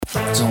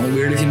It's only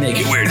weird if you make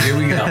it weird. Here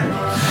we go.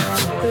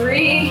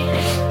 3,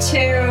 2,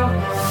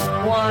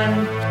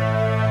 1.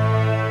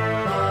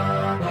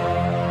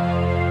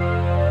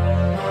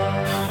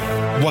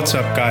 What's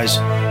up, guys?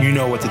 You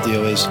know what the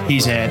deal is.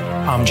 He's Ant.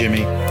 I'm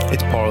Jimmy.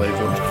 It's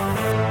Parlayville.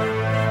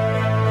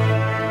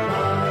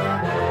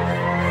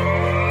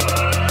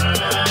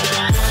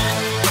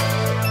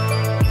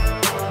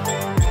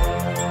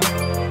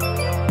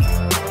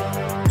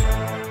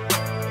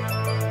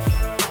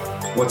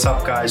 What's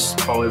up, guys?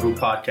 Parlayville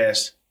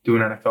Podcast,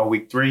 doing NFL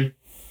Week 3.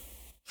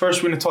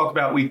 First, we're going to talk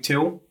about Week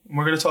 2.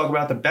 We're going to talk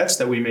about the bets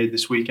that we made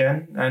this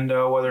weekend and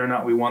whether or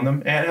not we won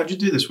them. And how'd you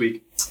do this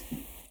week?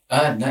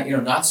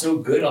 Not so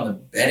good on the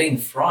betting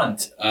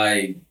front.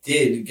 I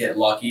did get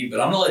lucky, but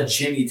I'm gonna let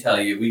Jimmy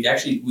tell you.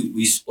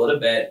 We split a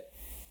bet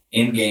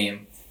in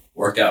game,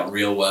 worked out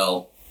real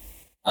well.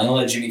 I'm gonna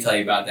let Jimmy tell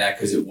you about that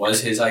because it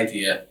was his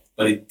idea,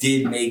 but it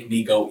did make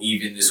me go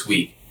even this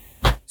week.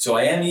 So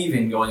I am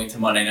even going into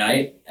Monday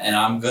night, and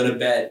I'm gonna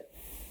bet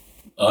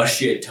a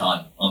shit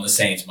ton on the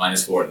Saints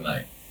 -4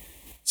 tonight.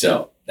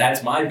 So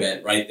that's my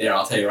bet right there.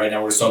 I'll tell you right now,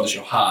 we're gonna start the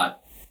show hot.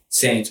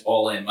 Saints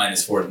all in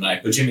 -4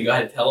 tonight. But Jimmy, go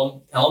ahead.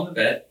 Tell him the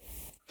bet.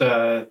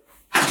 The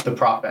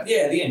prop bet.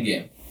 Yeah, the end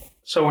game.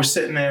 So we're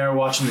sitting there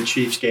watching the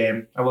Chiefs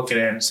game. I look at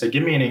it and say,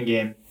 give me an in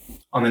game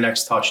on the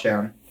next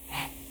touchdown.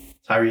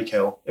 Tyreek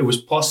Hill. It was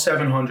plus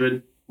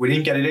 700. We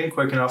didn't get it in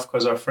quick enough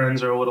because our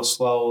friends are a little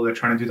slow. They're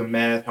trying to do the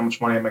math. How much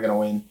money am I going to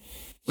win?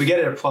 We get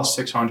it at plus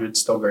 600.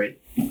 Still great.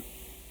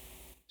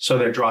 So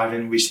they're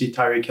driving. We see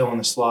Tyreek Hill in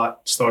the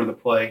slot. Start of the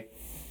play.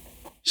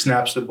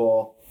 Snaps the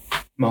ball.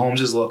 Mahomes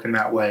is looking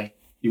that way.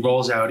 He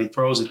rolls out. He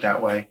throws it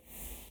that way.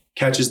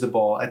 Catches the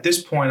ball. At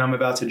this point, I'm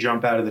about to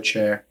jump out of the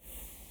chair.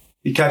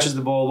 He catches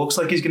the ball. Looks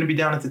like he's going to be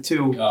down at the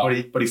 2,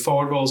 but he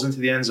forward rolls into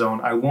the end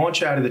zone. I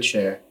launch out of the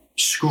chair,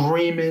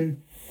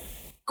 screaming,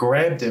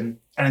 grabbed him,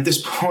 and at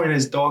this point,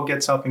 his dog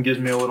gets up and gives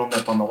me a little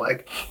nip on the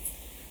leg.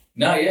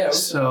 No, yeah.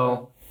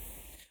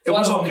 It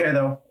was okay,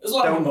 though. There's a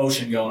lot of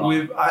emotion going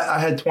on. I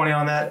had 20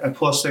 on that at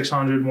plus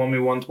 600, won me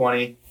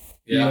 120.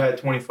 Yeah. You had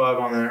 25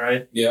 on that,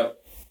 right? Yep.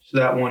 So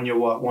that won you,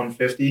 what,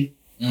 150?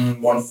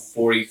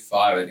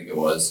 145, I think it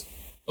was,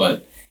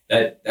 but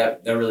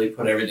that really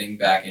put everything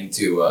back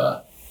into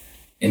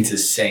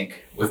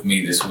sync with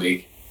me this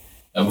week.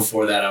 And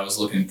before that, I was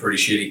looking pretty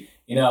shitty.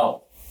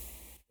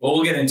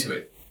 We'll get into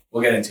it.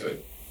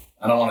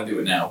 I don't want to do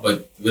it now,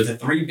 but with the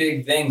 3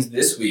 big things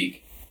this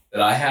week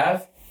that I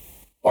have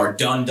are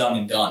done,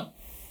 and done.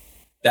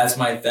 That's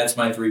my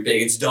 3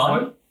 big. It's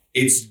done. What?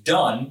 It's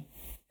done,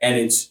 and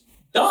it's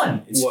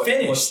done. It's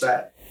finished. What's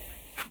that?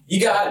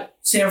 You got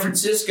San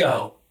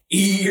Francisco.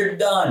 You're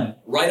done.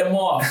 Write them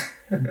off.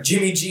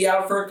 Jimmy G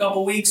out for a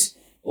couple weeks.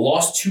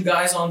 Lost 2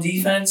 guys on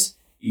defense.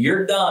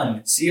 You're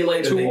done. See you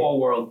later. 2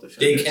 all-world defenders.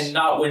 They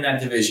cannot win that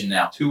division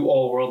now. 2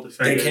 all-world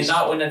defenders. They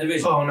cannot win that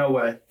division. Oh, no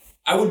way.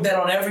 I would bet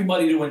on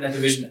everybody to win that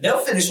division. They'll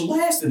finish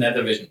last in that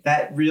division.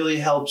 That really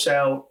helps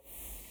out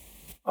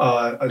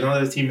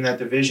another team in that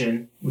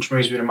division, which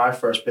brings me to my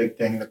first big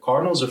thing. The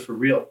Cardinals are for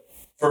real.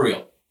 For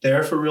real.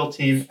 They're a for real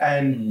team.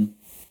 And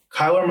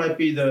Kyler might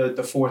be the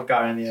 4th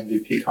guy in the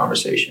MVP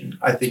conversation.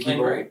 I think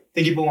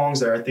he belongs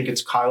there. I think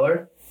it's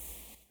Kyler.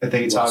 I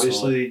think it's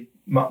obviously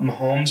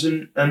Mahomes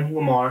and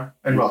Lamar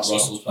and Russell.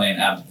 Russell's playing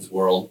out of this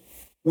world.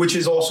 Which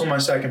is also my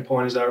second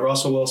point, is that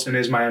Russell Wilson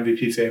is my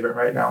MVP favorite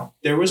right now.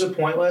 There was a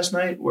point last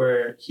night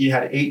where he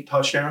had 8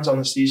 touchdowns on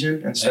the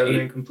season and 7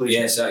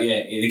 incompletions. I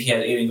think he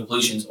had 8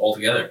 incompletions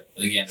altogether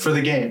for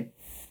the game.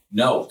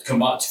 No,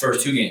 combined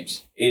first 2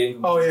 games. 8 incompletions.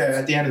 Oh yeah,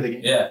 at the end of the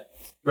game. Yeah.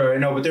 Right,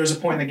 no, but there was a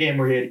point in the game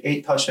where he had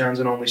 8 touchdowns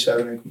and only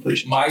 7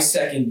 incompletions. My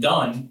second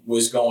done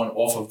was going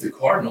off of the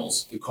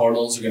Cardinals. The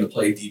Cardinals are going to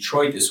play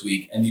Detroit this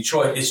week, and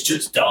Detroit is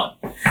just done.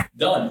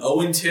 Done.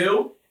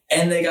 0-2,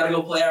 and they got to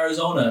go play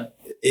Arizona.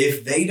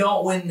 If they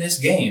don't win this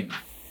game,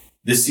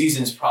 the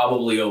season's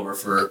probably over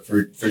for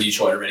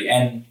Detroit already,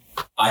 and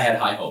I had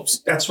high hopes.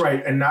 That's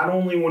right, and not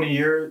only one of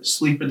your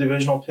sleeper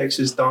divisional picks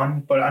is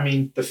done, but, I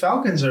mean, the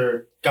Falcons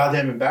are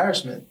goddamn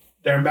embarrassment.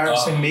 They're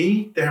embarrassing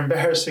me. They're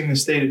embarrassing the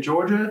state of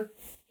Georgia.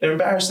 They're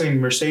embarrassing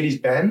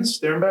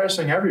Mercedes-Benz. They're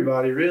embarrassing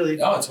everybody, really.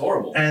 Oh, it's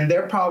horrible. And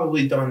they're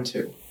probably done,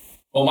 too.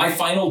 Well, my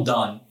final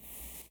done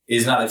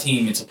is not a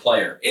team, it's a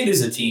player. It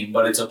is a team,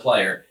 but it's a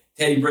player.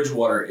 Teddy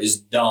Bridgewater is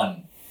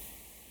done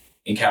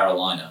in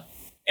Carolina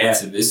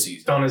after this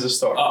season. Done as a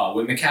starter. Oh,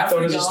 with McCaffrey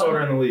done as a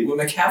starter in the league. With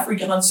McCaffrey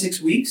gone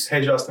 6 weeks?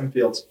 Hey, Justin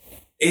Fields.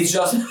 It's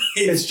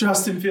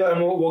Justin Fields,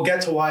 and we'll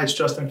get to why it's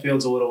Justin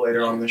Fields a little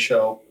later on the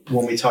show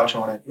when we touch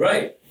on it.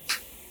 Right.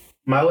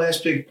 My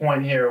last big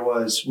point here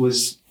was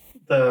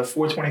the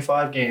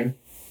 425 game,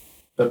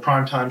 the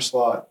primetime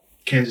slot,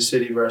 Kansas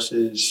City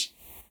versus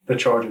the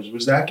Chargers.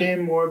 Was that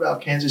game more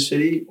about Kansas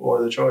City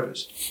or the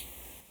Chargers?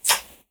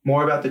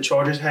 More about the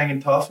Chargers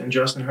hanging tough and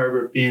Justin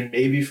Herbert being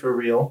maybe for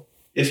real,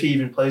 if he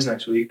even plays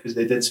next week, because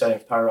they did say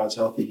if Tyrod's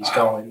healthy, he's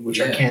going, which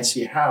I can't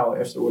see how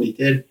after what he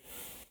did.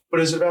 But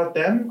is it about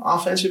them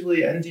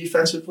offensively and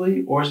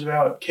defensively, or is it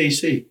about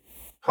KC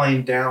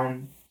playing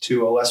down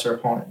to a lesser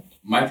opponent?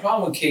 My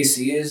problem with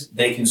KC is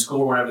they can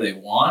score whenever they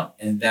want,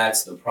 and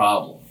that's the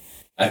problem.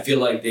 I feel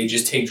like they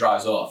just take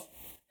drives off.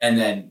 And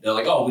then they're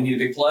like, oh, we need a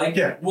big play?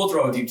 Yeah. We'll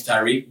throw it deep to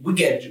Tyreek. We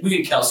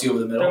get Kelsey over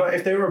the middle.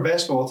 If they were a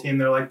basketball team,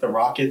 they're like the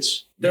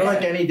Rockets. They're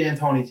like any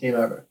D'Antoni team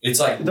ever.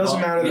 It's like it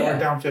doesn't matter that we're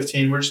down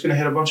 15. We're just going to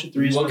hit a bunch of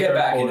threes. We'll get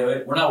back into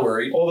it. We're not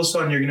worried. All of a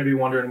sudden, you're going to be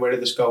wondering, where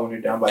did this go when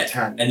you're down by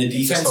 10? And the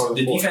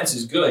defense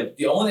is good.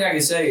 The only thing I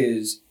can say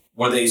is,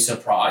 were they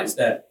surprised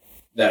that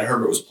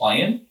Herbert was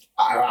playing?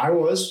 I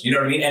was. You know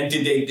what I mean? And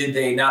did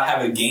they not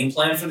have a game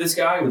plan for this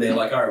guy? Were they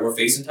like, all right, we're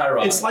facing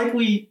Tyrod? It's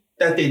likely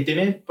that they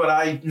didn't, but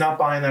I'm not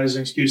buying that as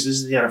an excuse. This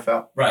is the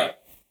NFL. Right.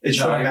 It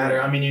shouldn't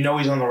matter. I mean,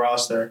 he's on the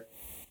roster.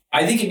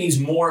 I think it needs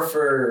more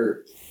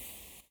for.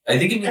 I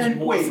think it needs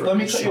more for. Let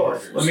me cut you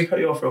off. Let me cut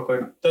you off real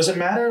quick. Does it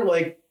matter?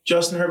 Like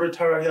Justin Herbert,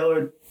 Tyrod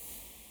Hill,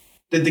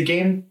 did the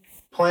game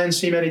plan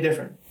seem any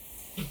different?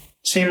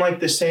 Seem like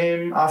the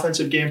same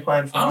offensive game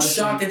plan? I'm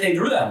shocked that they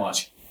threw that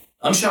much.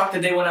 I'm shocked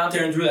that they went out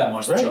there and threw that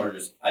much. The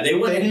Chargers. They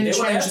didn't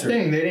change the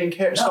thing. They didn't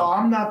care. No. So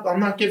I'm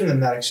not giving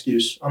them that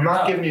excuse. I'm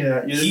not giving you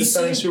that. You're the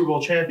defending Super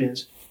Bowl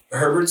champions.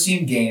 Herbert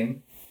seemed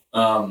game.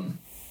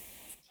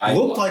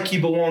 Looked like he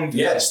belonged.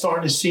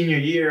 Starting his senior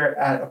year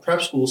at a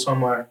prep school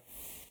somewhere.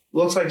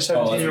 Looks like a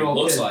 17-year-old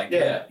kid. Looks like,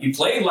 yeah. He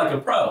played like a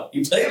pro.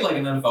 He played like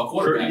an NFL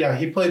quarterback.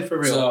 He played for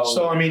real.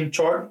 So I mean,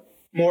 Chart,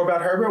 more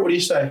about Herbert? What do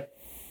you say?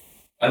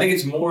 I think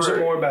it's more. What's it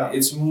more about?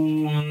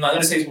 I'm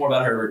going to say it's more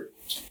about Herbert.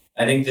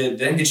 I think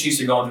the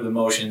Chiefs are going through the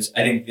motions.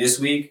 I think this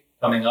week,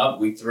 coming up,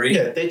 week 3.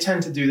 Yeah, they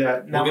tend to do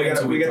that. Now we get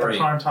the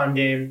primetime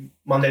game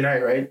Monday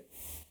night, right?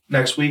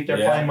 Next week they're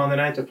playing Monday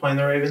night. They're playing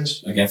the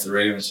Ravens. Against the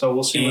Ravens. So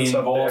we'll see what's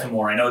up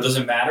Baltimore. there. I know it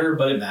doesn't matter,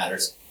 but it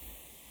matters.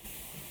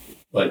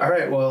 But all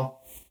right,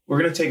 well, we're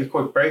going to take a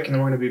quick break, and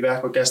then we're going to be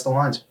back with Guess the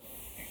Lines.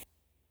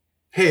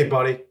 Hey,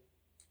 buddy.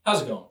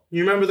 How's it going?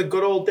 You remember the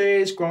good old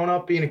days, growing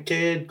up, being a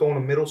kid, going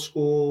to middle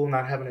school,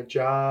 not having a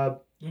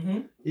job? Mm-hmm.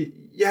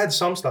 You had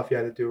some stuff you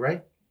had to do,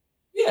 right?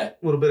 Yeah.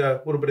 A little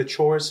bit of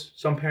chores.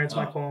 Some parents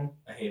might call them.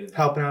 I hated that.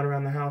 Helping out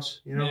around the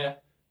house, Yeah.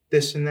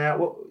 This and that.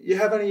 What you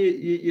have any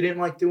you didn't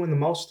like doing the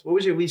most? What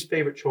was your least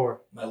favorite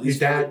chore? My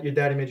least favorite. Your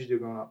daddy made you do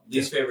growing up.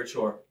 Least favorite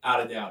chore,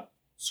 out of doubt.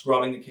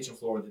 Scrubbing the kitchen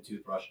floor with a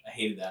toothbrush. I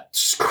hated that.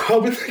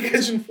 Scrubbing the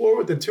kitchen floor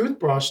with a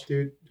toothbrush,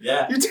 dude.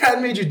 Yeah. Your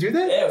dad made you do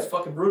that? Yeah, it was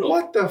fucking brutal.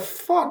 What the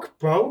fuck,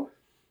 bro?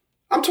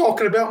 I'm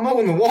talking about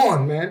mowing the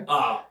lawn, man.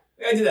 I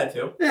did that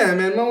too. Yeah,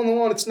 man, mowing the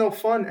lawn, it's no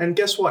fun. And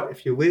guess what?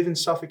 If you live in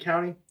Suffolk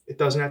County, it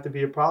doesn't have to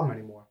be a problem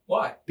anymore.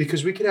 Why?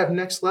 Because we could have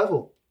Next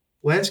Level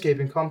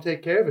Landscaping come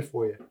take care of it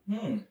for you.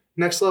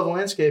 Next Level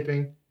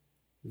Landscaping,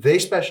 they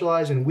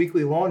specialize in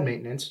weekly lawn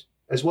maintenance,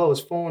 as well as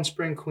fall and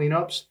spring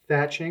cleanups,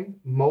 thatching,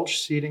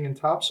 mulch, seeding, and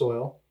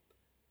topsoil.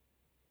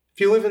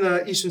 If you live in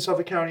the Eastern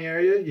Suffolk County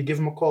area, you give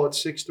them a call at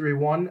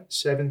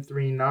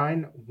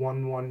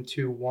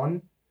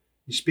 631-739-1121.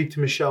 You speak to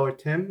Michelle or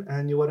Tim,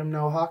 and you let them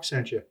know Hawk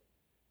sent you.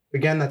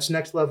 Again, that's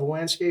Next Level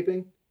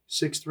Landscaping,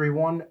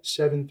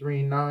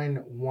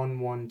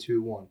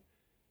 631-739-1121.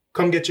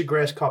 Come get your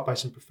grass cut by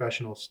some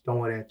professionals. Don't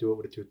let Ant do it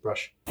with a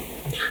toothbrush.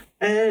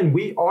 And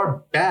we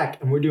are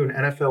back, and we're doing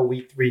NFL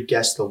Week 3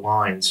 Guess the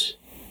Lines.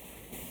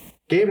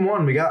 Game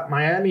 1, we got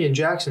Miami and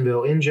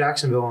Jacksonville in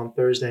Jacksonville on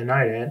Thursday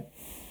night, Ant.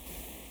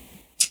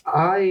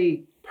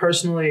 I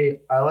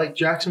like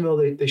Jacksonville.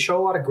 They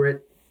show a lot of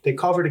grit. They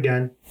covered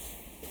again.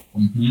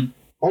 Mm-hmm.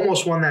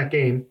 Almost won that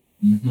game.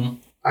 Mm-hmm.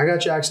 I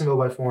got Jacksonville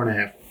by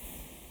 4.5.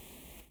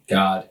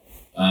 God.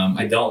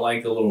 I don't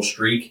like the little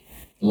streak,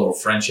 the little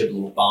friendship, the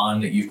little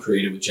bond that you've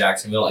created with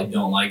Jacksonville. I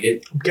don't like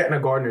it. I'm getting a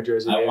Gardner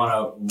jersey. I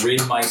want to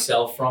rid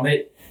myself from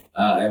it.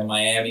 I have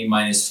Miami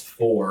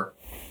 -4.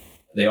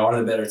 They are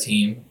the better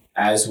team,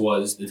 as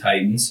was the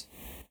Titans,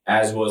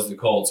 as was the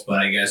Colts. But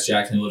I guess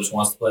Jacksonville just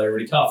wants to play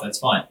everybody tough. That's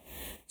fine.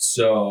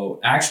 So,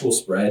 actual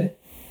spread,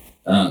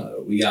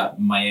 we got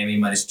Miami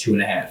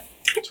 -2.5.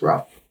 It's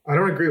rough. I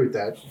don't agree with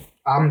that.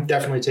 I'm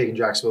definitely taking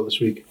Jacksonville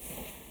this week.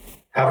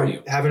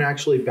 Haven't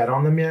actually bet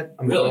on them yet.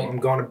 I'm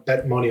going to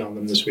bet money on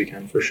them this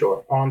weekend for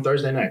sure. On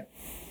Thursday night.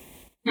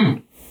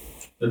 The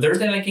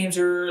Thursday night games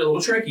are a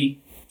little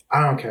tricky.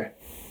 I don't care.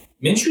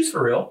 Minshew's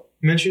for real.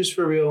 Minshew's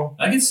for real.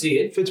 I can see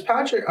it.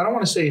 Fitzpatrick, I don't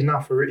want to say he's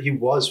not for real. He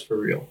was for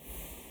real.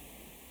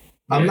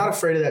 Yeah. I'm not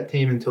afraid of that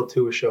team until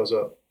Tua shows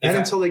up.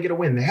 Until they get a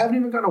win. They haven't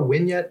even got a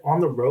win yet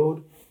on the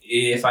road.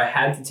 If I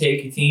had to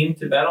take a team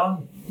to bet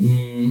on,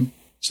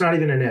 it's not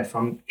even an if.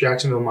 I'm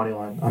Jacksonville money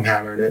line. I'm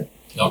hammering it.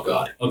 Oh,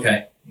 God.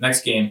 Okay.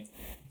 Next game.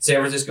 San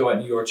Francisco at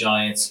New York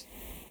Giants.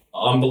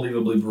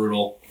 Unbelievably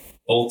brutal.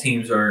 Both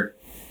teams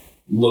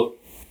look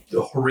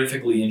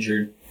horrifically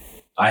injured.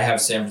 I have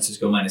San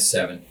Francisco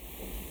 -7.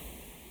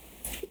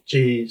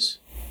 Jeez.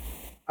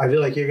 I feel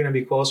like you're going to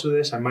be close with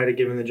this. I might have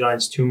given the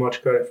Giants too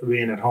much credit for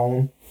being at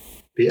home.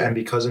 And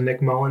because of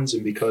Nick Mullins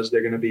and because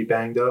they're going to be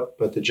banged up.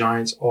 But the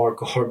Giants are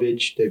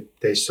garbage.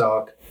 They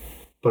suck.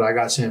 But I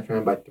got San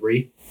Fran by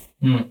 3.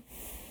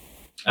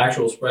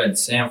 Actual spread,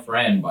 San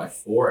Fran by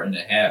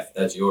 4.5.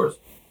 That's yours.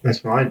 That's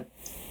fine.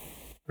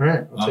 All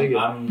right, I'll take it.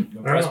 I'm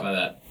impressed by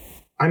that.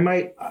 I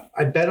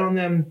bet on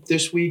them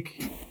this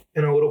week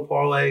in a little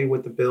parlay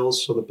with the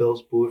Bills. So the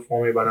Bills blew it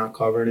for me by not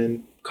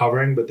covering,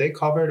 but they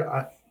covered.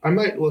 I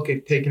might look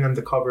at taking them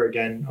to cover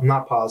again. I'm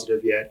not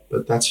positive yet,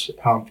 but that's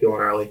how I'm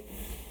feeling early.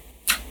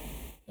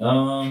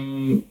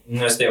 I'm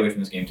gonna stay away from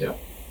this game too.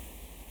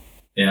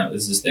 Yeah,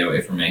 this is a stay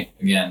away from me.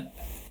 Again,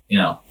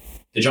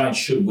 the Giants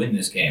should win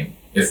this game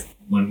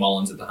when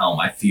Mullins at the helm.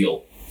 I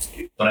feel,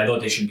 but I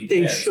thought they should beat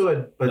the Bears. They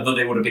should, but I thought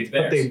they would have beat the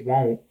Bears. But they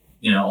won't.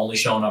 Only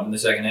showing up in the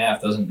second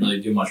half doesn't really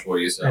do much for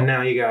you. So. And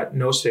now you got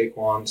no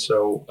Saquon,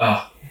 so.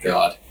 Oh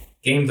God,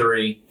 Game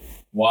 3,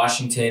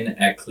 Washington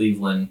at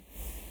Cleveland.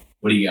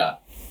 What do you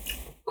got?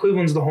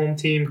 Cleveland's the home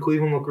team.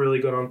 Cleveland looked really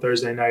good on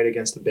Thursday night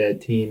against a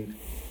bad team.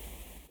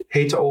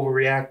 Hate to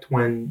overreact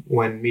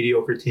when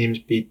mediocre teams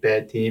beat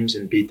bad teams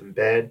and beat them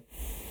bad.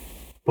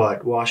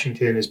 But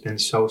Washington has been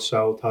so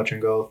touch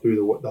and go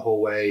through the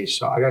whole way.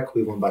 So I got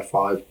Cleveland by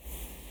 5.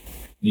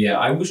 Yeah,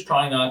 I was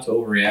trying not to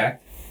overreact.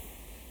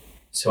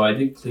 So I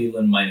did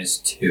Cleveland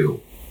 -2.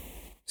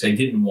 Because I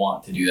didn't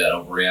want to do that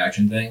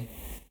overreaction thing.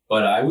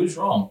 But I was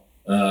wrong.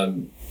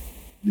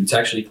 It's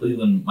actually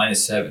Cleveland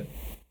 -7.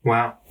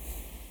 Wow.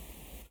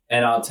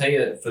 And I'll tell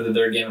you, for the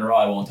third game in a row,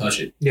 I won't touch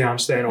it. Yeah, I'm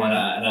staying on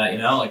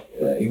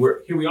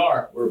it. Here we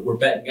are. We're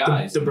betting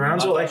guys. The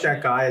Browns are like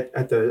that guy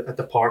at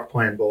the park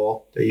playing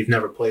ball that you've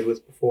never played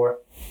with before,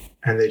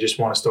 and they just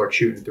want to start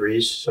shooting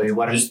threes. So you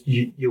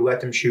let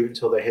them shoot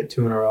until they hit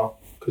 2 in a row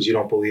because you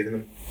don't believe in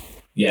them.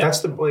 Yeah,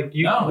 that's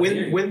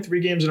win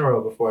 3 games in a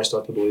row before I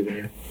start to believe in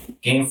you.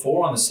 Game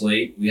 4 on the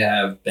slate, we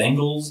have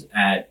Bengals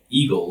at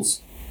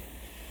Eagles.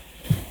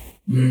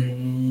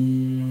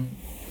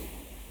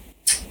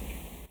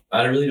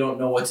 I really don't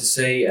know what to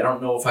say. I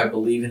don't know if I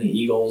believe in the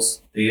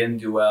Eagles. They didn't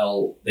do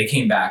well. They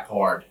came back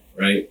hard,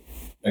 right,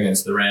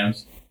 against the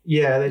Rams.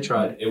 Yeah, they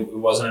tried. But it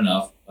wasn't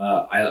enough.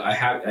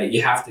 They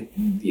have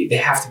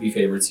to be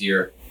favorites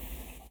here.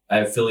 I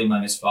have Philly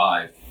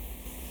 -5.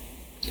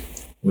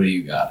 What do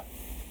you got?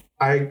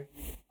 I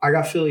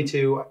got Philly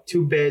too.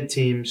 2 bad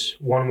teams,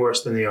 one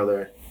worse than the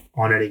other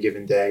on any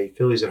given day.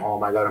 Philly's at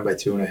home. I got them by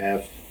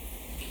 2.5.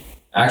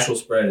 Actual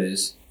spread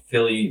is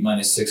Philly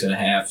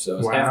 -6.5, so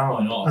it's half a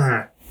point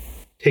off.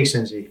 Take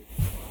Cincy.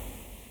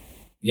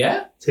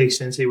 Yeah? Take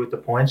Cincy with the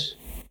points.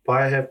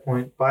 Buy a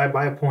point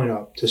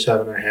up to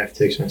 7.5.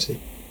 Take Cincy.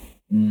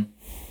 I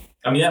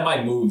mean, that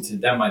might move.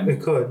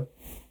 It could.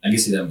 I can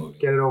see that moving.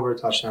 Get it over a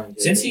touchdown.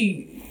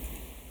 Cincy,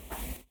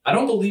 I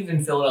don't believe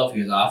in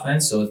Philadelphia's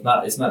offense, so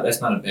that's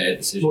not a bad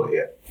decision. Well,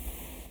 yeah.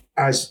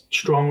 As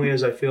strongly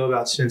as I feel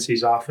about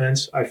Cincy's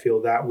offense, I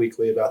feel that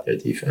weakly about their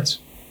defense.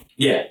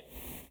 Yeah.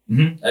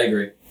 I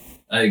agree.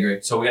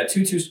 So we got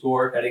 2-2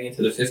 score heading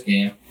into the 5th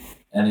game.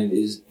 And it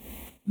is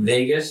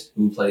Vegas,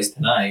 who plays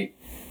tonight,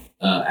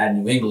 at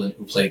New England,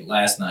 who played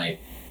last night.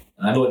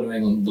 And I thought New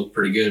England looked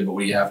pretty good, but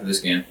what do you have for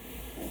this game?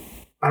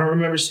 I don't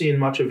remember seeing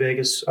much of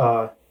Vegas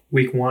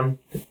week 1.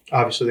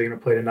 Obviously, they're going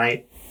to play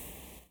tonight.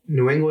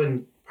 New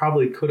England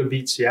probably could have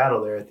beat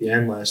Seattle there at the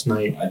end last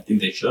night. I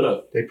think they should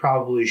have. They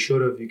probably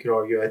should have, you could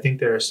argue. I think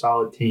they're a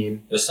solid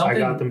team. I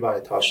got them by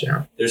a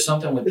touchdown. There's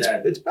something with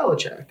that. It's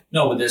Belichick.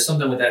 No, but there's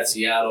something with that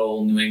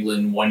Seattle, New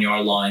England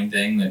 1-yard line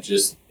thing that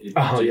just...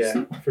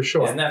 yeah, for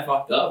sure. Isn't that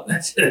fucked up?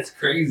 That's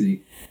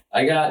crazy.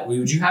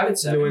 Would you have it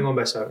 7? New England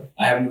by 7.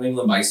 I have New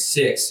England by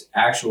 6.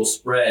 Actual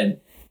spread,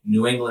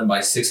 New England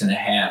by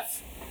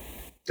 6.5.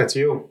 That's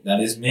you. That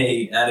is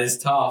me. That is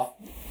tough.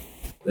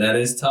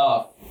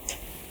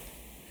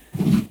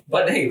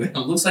 But hey, it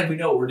looks like we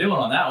know what we're doing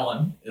on that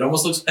one. It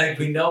almost looks like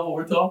we know what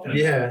we're talking about.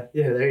 Yeah,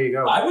 there you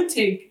go. I would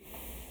take...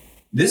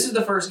 This is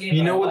the first game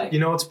You know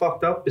what's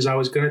fucked up is I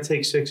was going to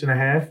take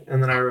 6.5,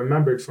 and then I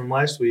remembered from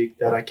last week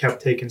that I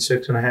kept taking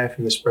 6.5,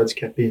 and the spreads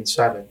kept being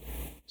 7.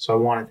 So I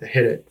wanted to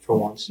hit it for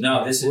once.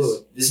 No, this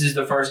is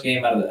the first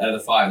game out of the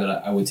 5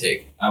 that I would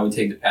take. I would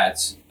take the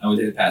Pats. I would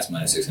take the Pats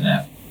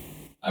 -6.5.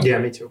 Yeah,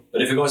 me too.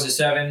 But if it goes to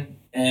 7,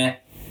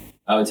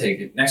 I would take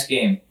it. Next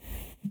game.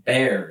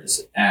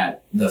 Bears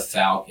at the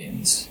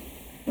Falcons.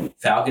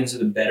 Falcons are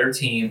the better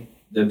team.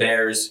 The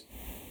Bears,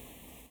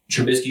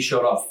 Trubisky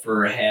showed up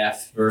for a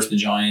half versus the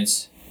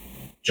Giants.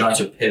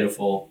 Giants are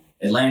pitiful.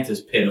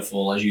 Atlanta's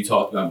pitiful, as you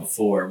talked about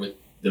before, with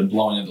the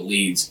blowing of the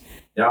leads.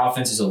 Their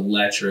offense is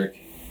electric,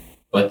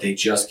 but they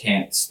just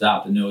can't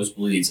stop the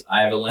nosebleeds.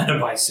 I have Atlanta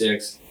by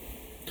 6.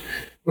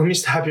 Let me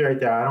stop you right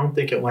there. I don't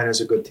think Atlanta's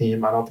a good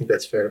team. I don't think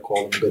that's fair to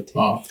call them a good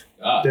team. Oh,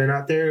 God. They're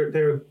not.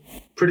 They're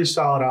pretty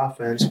solid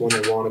offense when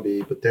they want to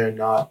be, but they're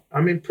not.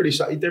 I mean, pretty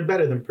solid. They're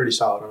better than pretty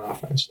solid on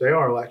offense. They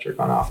are electric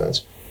on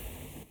offense.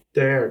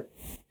 They're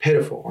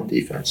pitiful on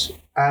defense.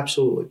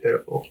 Absolutely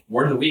pitiful.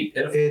 Word of the week,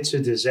 pitiful. It's a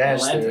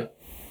disaster. Atlanta.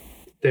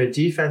 Their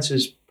defense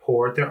is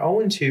poor. They're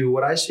 0-2.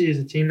 What I see is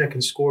a team that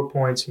can score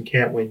points and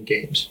can't win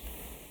games.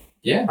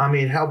 Yeah. I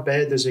mean, how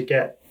bad does it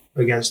get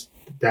against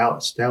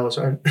Dallas?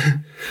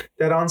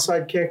 That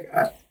onside kick,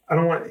 I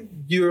don't want...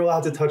 You're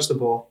allowed to touch the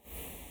ball.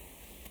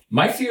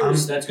 My fear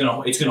is it's gonna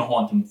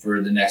haunt them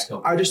for the next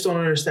couple. I just don't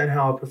understand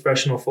how a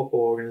professional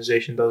football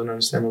organization doesn't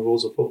understand the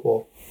rules of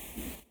football.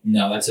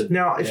 No, that's a...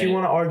 Now, if you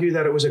want to argue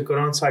that it was a good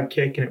onside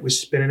kick and it was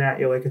spinning at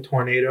you like a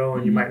tornado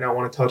and you might not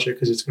want to touch it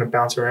because it's going to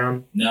bounce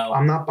around. No.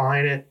 I'm not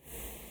buying it.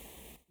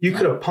 You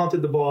could have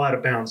punted the ball out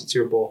of bounds. It's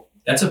your ball.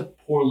 That's a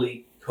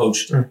poorly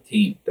coached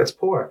team. That's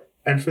poor.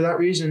 And for that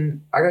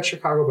reason, I got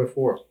Chicago by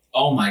 4.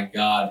 Oh my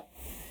God.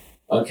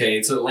 Okay,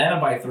 it's Atlanta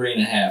by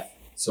 3.5.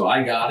 So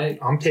I got it.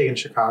 I'm taking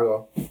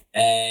Chicago.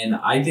 And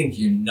I think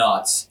you're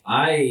nuts.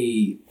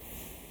 I'm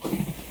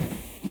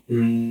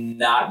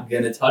not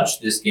going to touch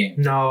this game.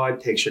 No, I'd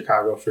take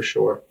Chicago for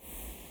sure.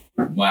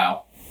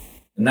 Wow.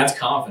 And that's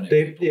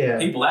confident.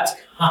 People, that's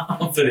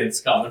confidence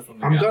coming from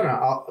the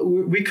guy.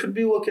 We could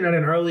be looking at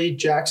an early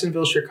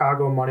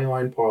Jacksonville-Chicago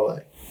moneyline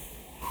parlay.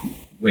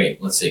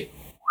 Wait, let's see.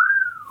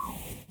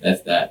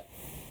 That's that.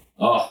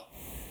 Oh.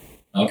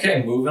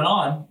 Okay, moving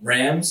on.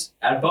 Rams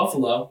at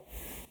Buffalo.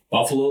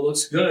 Buffalo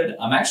looks good.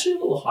 I'm actually a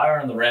little higher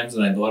on the Rams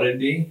than I thought it'd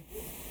be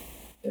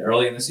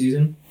early in the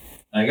season.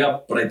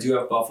 But I do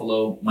have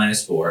Buffalo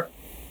 -4. What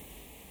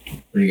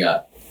do you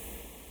got?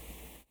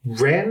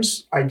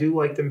 Rams, I do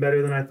like them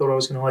better than I thought I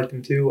was going to like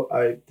them too.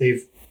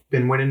 They've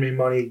been winning me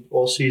money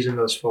all season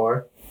thus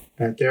far.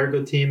 And they're a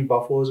good team.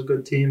 Buffalo's a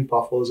good team.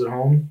 Buffalo's at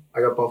home.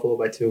 I got Buffalo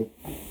by 2.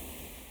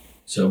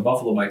 So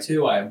Buffalo by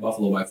 2. I have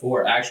Buffalo by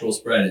 4. Actual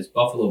spread is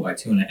Buffalo by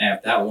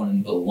 2.5. That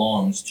one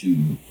belongs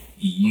to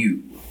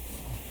you.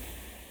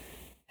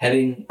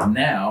 Heading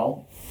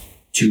now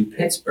to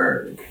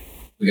Pittsburgh.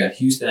 We got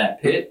Houston at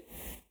Pitt.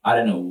 I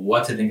don't know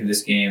what to think of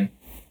this game.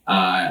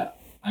 I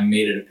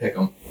made it a pick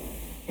 'em.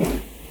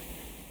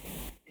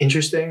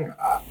 Interesting.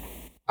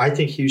 I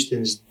think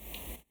Houston's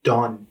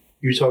done.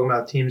 You're talking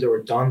about teams that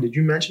were done. Did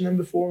you mention them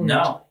before?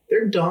 No.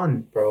 They're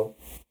done, bro.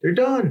 They're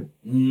done.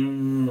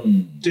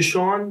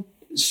 Deshaun,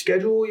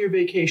 schedule your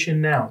vacation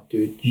now,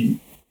 dude.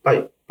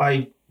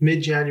 By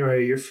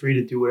mid-January, you're free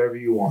to do whatever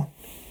you want.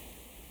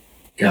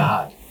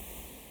 God.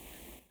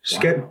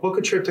 Book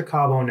a trip to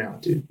Cabo now,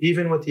 dude.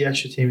 Even with the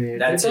extra team,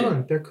 they're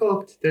done. They're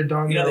cooked. They're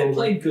done. They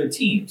played good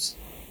teams.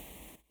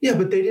 Yeah,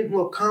 but they didn't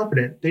look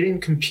competent. They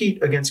didn't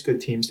compete against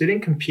good teams. They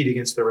didn't compete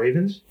against the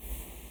Ravens.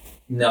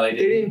 No, they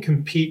didn't. They didn't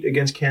compete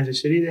against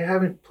Kansas City. They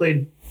haven't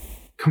played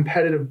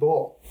competitive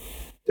ball.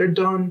 They're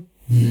done.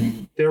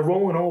 They're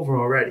rolling over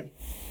already.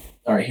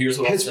 All right, here's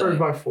what Pittsburgh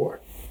by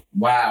 4.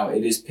 Wow,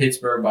 it is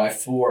Pittsburgh by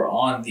 4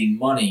 on the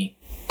money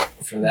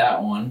for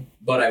that one.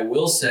 But I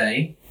will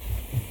say,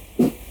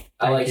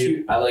 I like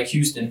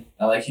Houston.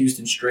 I like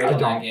Houston straight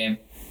on that game.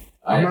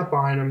 I'm not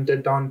buying them. They're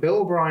done. Bill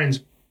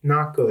O'Brien's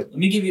not good. Let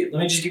me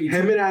just give you.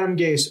 Him and Adam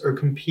Gase are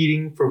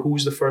competing for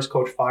who's the first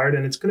coach fired,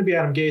 and it's going to be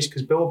Adam Gase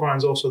because Bill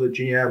O'Brien's also the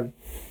GM.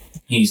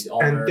 He's the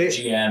owner,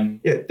 GM.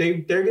 Yeah,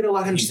 they're going to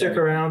let him stick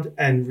around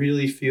and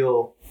really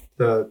feel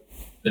the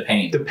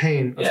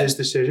pain of his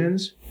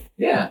decisions.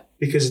 Yeah,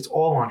 because it's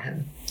all on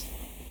him.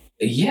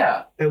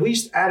 Yeah. At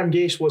least Adam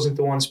Gase wasn't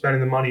the one spending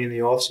the money in the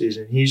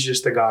offseason. He's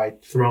just the guy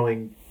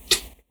throwing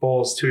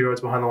balls 2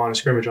 yards behind the line of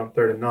scrimmage on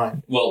 3rd and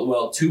 9.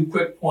 Well, 2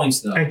 quick points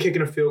though. And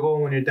kicking a field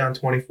goal when you're down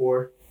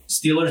 24.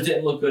 Steelers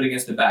didn't look good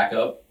against the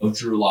backup of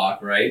Drew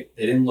Lock, right?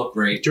 They didn't look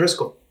great.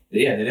 Driscoll.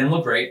 Yeah, they didn't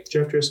look great.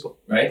 Jeff Driscoll.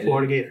 Right?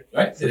 Florida Gator.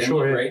 Right? They didn't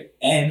look great.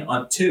 And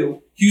on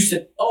 2,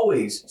 Houston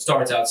always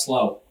starts out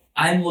slow.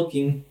 I'm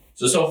looking,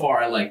 so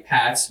far I like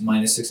Pats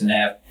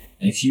 -6.5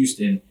 and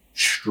Houston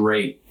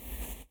straight.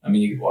 I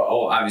mean,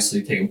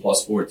 obviously take them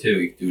 +4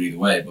 too. You can do it either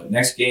way. But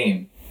next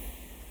game,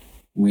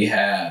 we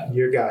have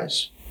your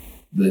guys,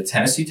 the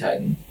Tennessee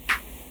Titans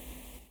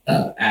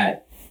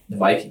at the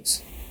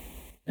Vikings,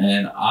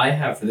 and I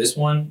have for this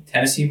one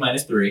Tennessee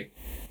 -3.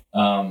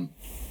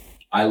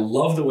 I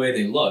love the way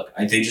they look.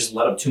 They just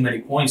let up too many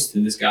points to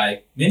this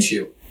guy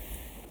Minshew,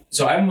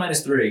 so I have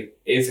 -3.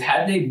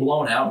 Had they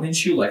blown out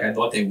Minshew like I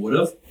thought they would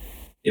have,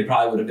 it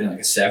probably would have been like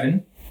a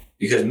 7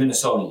 because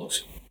Minnesota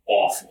looks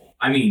awful.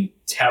 I mean,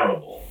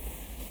 terrible.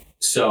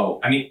 So,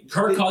 I mean,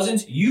 Kirk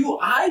Cousins,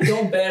 I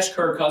don't bash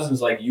Kirk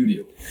Cousins like you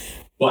do.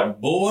 But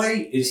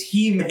boy, is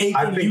he making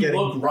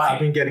look right. I've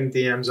been getting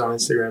DMs on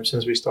Instagram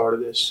since we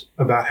started this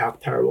about how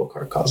terrible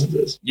Kirk Cousins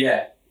is.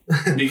 Yeah,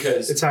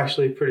 because it's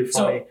actually pretty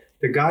funny.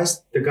 The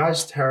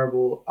guy's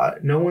terrible.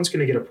 No one's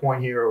going to get a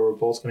point here, or we're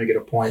both going to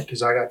get a point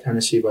because I got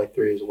Tennessee by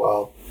 3 as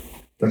well.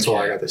 That's all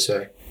I got to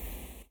say.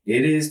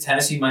 It is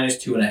Tennessee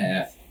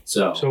 -2.5.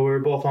 So we're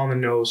both on the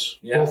nose.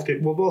 Yeah.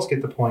 We'll both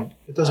get the point.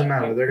 It doesn't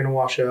matter. They're going to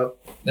wash out.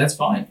 That's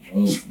fine.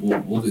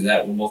 We'll do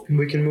that.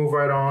 We can move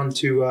right on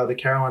to the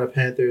Carolina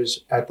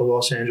Panthers at the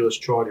Los Angeles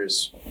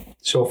Chargers.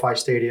 SoFi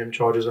Stadium,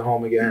 Chargers at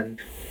home again.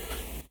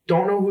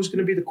 Don't know who's going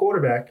to be the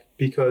quarterback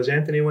because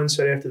Anthony Lynn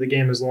said after the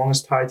game, as long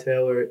as Ty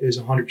Taylor is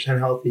 100%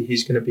 healthy,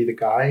 he's going to be the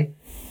guy.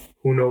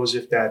 Who knows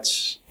if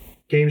that's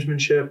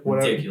gamesmanship,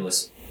 whatever.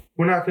 Ridiculous.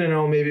 We're not going to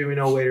know. Maybe we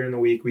know later in the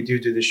week. We do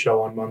this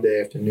show on Monday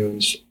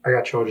afternoons. I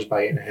got Chargers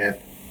by 8.5.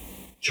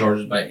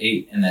 Chargers by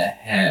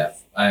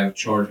 8.5. I have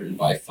Chargers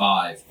by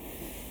 5.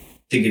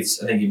 I think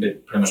you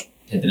pretty much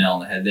hit the nail on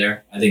the head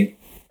there. I think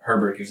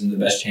Herbert gives him the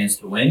best chance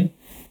to win,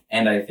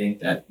 and I think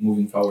that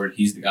moving forward,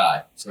 he's the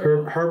guy. So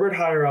Herbert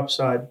higher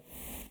upside.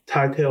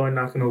 Ty Taylor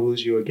not going to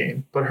lose you a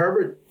game, but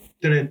Herbert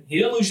didn't. He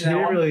didn't lose you that He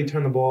didn't one. really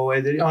turn the ball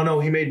away. Did he? Oh no,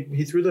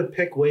 he threw the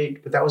pick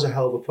late, but that was a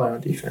hell of a play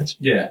on defense.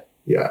 Yeah.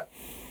 Yeah.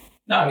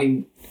 No, I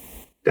mean.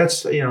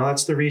 That's the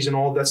reason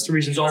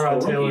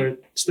Tyrod Taylor.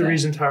 It's the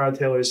reason Tyrod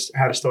Taylor's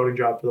had a starting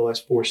job for the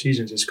last 4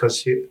 seasons is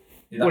because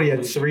What, he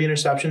had 3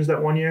 interceptions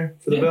that one year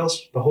for the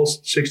Bills? The whole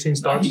 16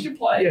 starts? He could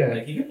play. Yeah.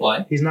 Like, he could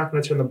play. He's not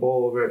going to turn the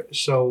ball over.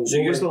 So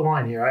what was the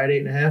line here? I had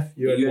 8.5.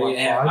 You had You what,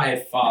 had 5? I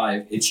had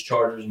 5. It's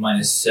Chargers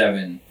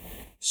 -7.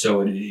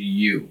 So it is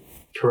you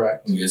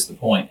Correct. who gets the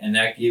point. And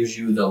that gives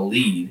you the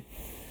lead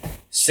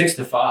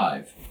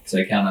 6-5. Because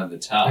I count at the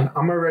top. And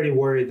I'm already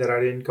worried that I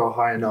didn't go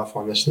high enough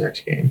on this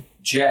next game.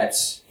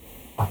 Jets,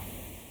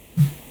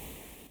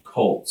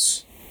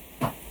 Colts,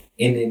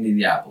 in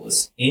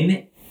Indianapolis.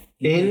 In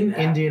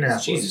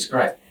Indianapolis. Jesus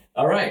Christ.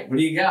 All right, what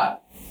do you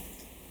got?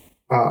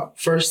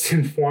 First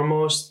and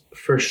foremost,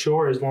 for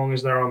sure, as long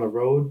as they're on the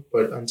road,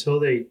 but until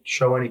they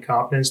show any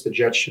confidence, the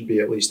Jets should be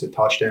at least a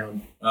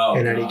touchdown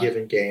in any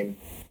given game.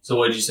 So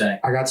what did you say?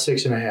 I got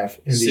 6.5.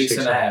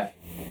 6.5.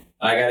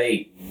 I got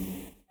 8.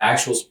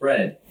 Actual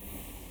spread,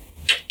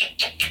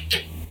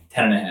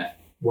 10.5.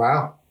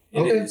 Wow.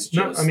 Okay.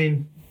 No, I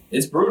mean,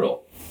 it's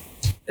brutal.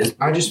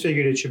 I just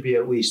figured it should be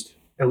at least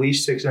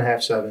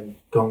 6.5, 7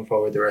 going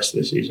forward the rest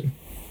of the season.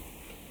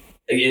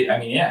 I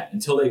mean, yeah,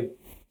 until they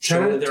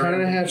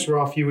 10.5 is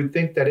rough. You would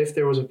think that if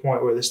there was a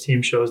point where this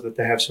team shows that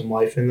they have some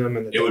life in them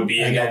and that it would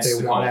be against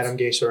they want Adam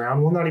Gase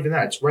around, well, not even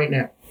that. It's right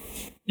now.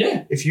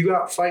 Yeah. If you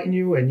got fighting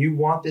you and you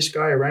want this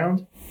guy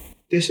around,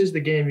 this is the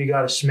game you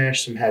got to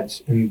smash some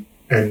heads and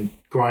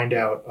grind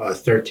out a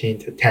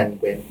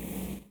 13-10 win.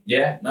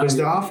 Yeah. Because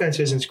the offense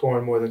isn't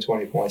scoring more than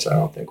 20 points, I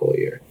don't think, all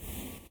year.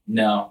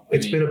 No.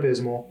 It's been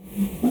abysmal.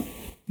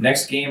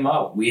 Next game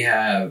up, we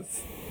have,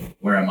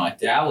 where am I?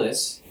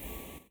 Dallas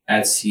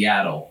at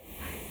Seattle.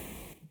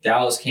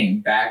 Dallas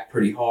came back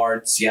pretty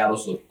hard.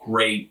 Seattle's looked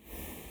great.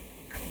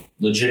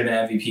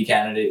 Legitimate MVP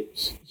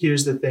candidate.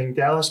 Here's the thing.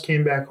 Dallas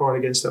came back hard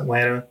against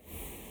Atlanta,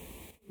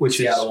 which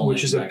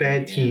is a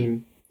bad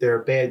team. They're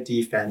a bad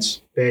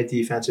defense. Bad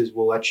defenses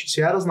will let you.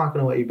 Seattle's not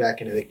going to let you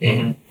back into the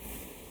game. Mm-hmm.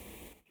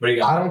 What do you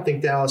got? I don't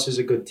think Dallas is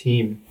a good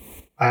team.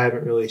 I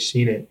haven't really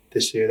seen it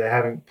this year. They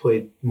haven't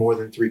played more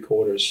than 3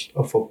 quarters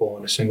of football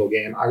in a single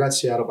game. I got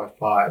Seattle by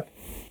 5.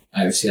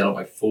 I have Seattle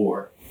by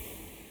 4.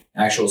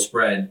 Actual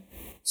spread,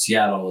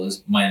 Seattle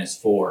is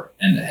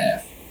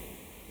 -4.5.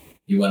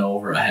 You went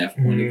over a half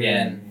point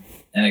again,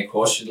 and it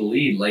cost you the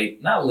lead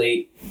late. Not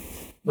late,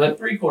 but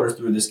 3 quarters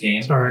through this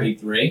game. Sorry. Week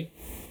 3.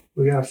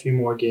 We got a few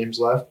more games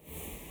left.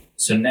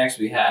 So next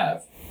we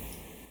have,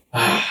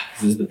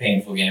 this is the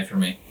painful game for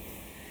me.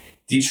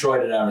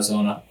 Detroit at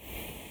Arizona.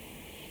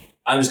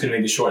 I'm just going to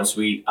make it short and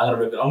sweet. I'm going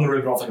to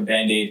rip it off like a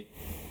Band-Aid.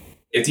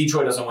 If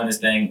Detroit doesn't win this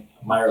thing,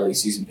 my early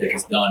season pick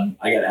is done.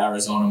 I got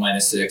Arizona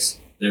 -6.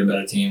 They're a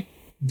better team.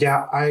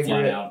 Yeah, I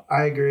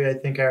agree. I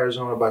think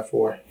Arizona by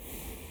 4.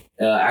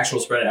 Actual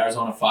spread,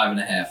 Arizona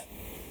 5.5.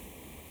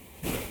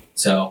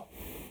 So,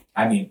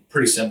 I mean,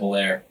 pretty simple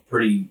there.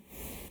 Pretty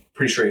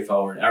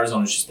straightforward.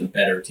 Arizona's just the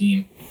better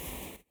team.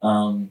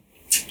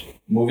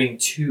 Moving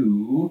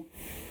to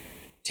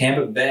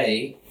Tampa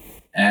Bay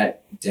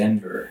at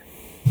Denver.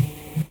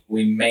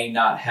 We may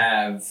not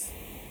have.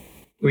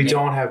 We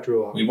don't have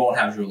Drew Lock. We won't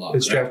have Drew Lock.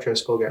 It's Jeff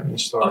Driscoll getting the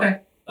start. Okay.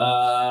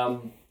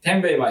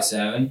 Tampa Bay by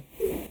 7.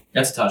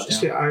 That's a touchdown.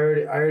 See, I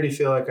already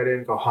feel like I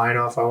didn't go high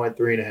enough. I went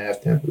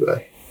 3.5 Tampa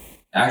Bay.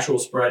 Actual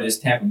spread is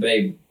Tampa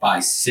Bay by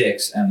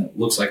 6, and it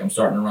looks like I'm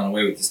starting to run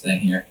away with this thing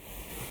here.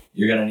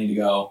 You're gonna need to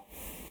go.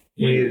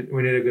 We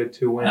need a good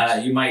 2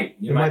 wins. You might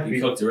be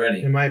cooked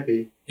already. It might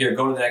be. Here,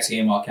 go to the next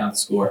game. I'll count the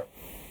score.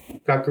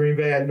 Got Green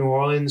Bay at New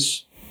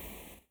Orleans.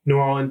 New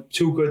Orleans,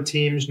 2 good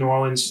teams. New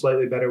Orleans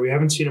slightly better. We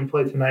haven't seen them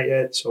play tonight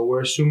yet, so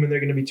we're assuming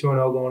they're going to be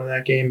 2-0 going in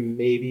that game.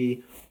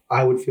 Maybe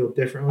I would feel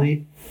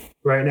differently.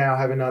 Right now,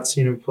 having not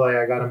seen them play,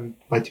 I got them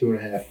by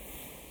 2.5.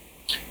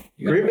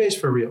 Green Bay's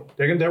for real.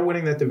 They're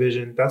winning that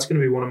division. That's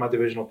going to be one of my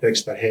divisional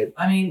picks that hit.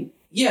 I mean,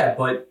 yeah,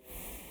 but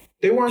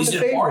they weren't is the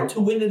it favorite. hard to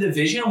win the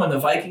division when the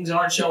Vikings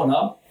aren't showing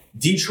up?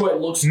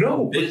 Detroit looks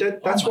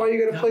but that's why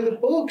you got to play the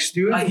books,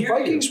 dude. The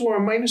Vikings were a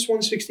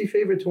 -160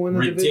 favorite to win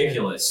the division.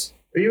 Ridiculous.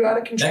 Are you out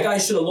of control? That guy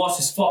should have lost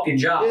his fucking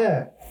job.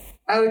 Yeah,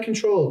 out of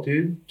control,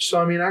 dude.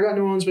 So I mean, I got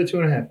New Orleans by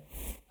 2.5.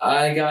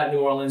 I got New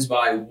Orleans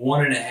by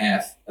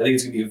 1.5. I think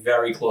it's going to be a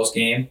very close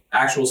game.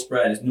 Actual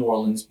spread is New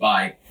Orleans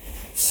by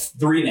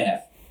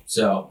 3.5.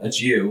 So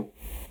that's you.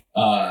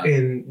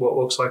 In what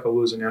looks like a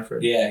losing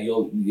effort. Yeah,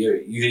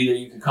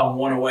 you can come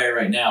one away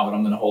right now, but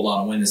I'm going to hold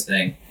on and win this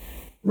thing.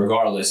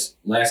 Regardless,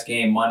 last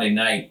game Monday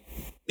night,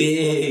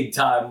 big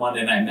time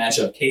Monday night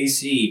matchup.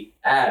 KC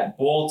at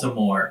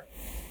Baltimore.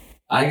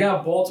 I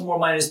got Baltimore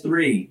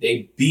 -3.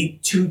 They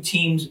beat 2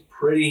 teams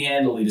pretty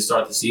handily to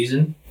start the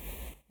season.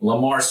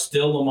 Lamar's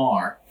still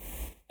Lamar,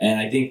 and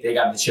I think they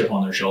got the chip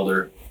on their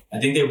shoulder. I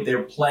think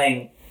they're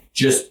playing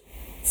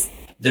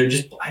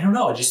I don't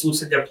know. It just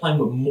looks like they're playing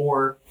with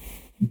more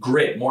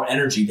grit, more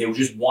energy. They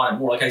just want it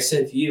more. Like I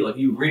said to you, like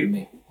you agreed with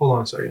me. Hold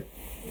on a second.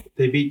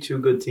 They beat 2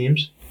 good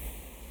teams.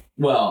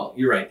 Well,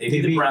 you're right. They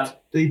beat the Browns.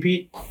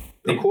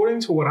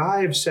 According to what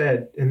I have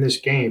said in this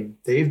game,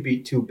 they've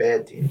beat 2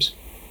 bad teams.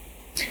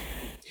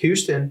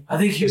 Houston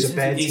is a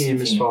bad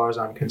team as far as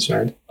I'm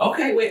concerned.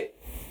 Okay, wait.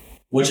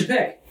 What'd you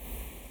pick?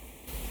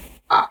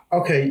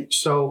 Okay,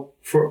 so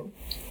for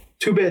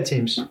 2 bad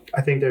teams,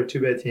 I think they're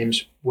 2 bad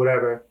teams.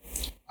 Whatever.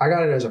 I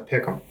got it as a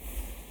pick 'em.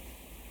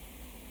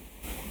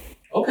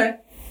 Okay.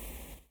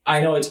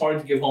 I know it's hard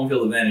to give home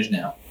field advantage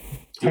now.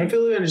 Home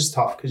field advantage is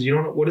tough because you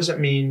don't know. What does it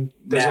mean?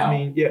 Does Now. it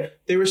mean? Yeah.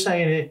 They were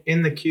saying it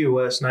in the queue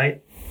last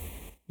night.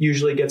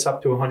 Usually gets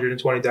up to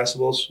 120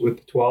 decibels with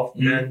the 12th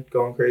man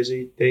going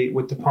crazy. They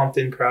with the pumped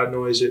in crowd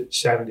noise at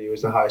 70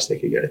 was the highest they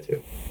could get it to.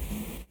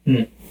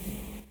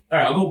 All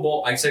right, I'll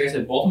go like I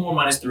said, Baltimore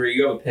 -3.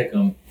 You have a pick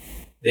 'em.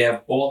 They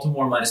have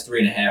Baltimore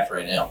 -3.5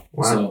 right now.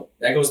 Wow. So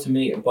that goes to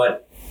me.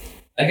 But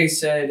like I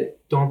said,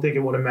 Don't think it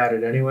would have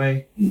mattered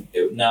anyway.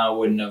 it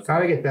wouldn't have.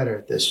 Gotta get better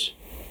at this.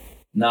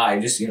 Nah, I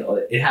just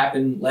it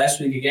happened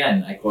last week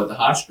again. I caught the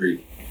hot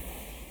streak,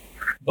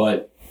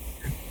 but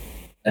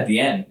at the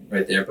end,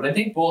 right there. But I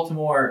think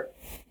Baltimore.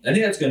 I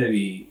think that's going to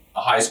be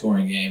a high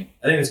scoring game.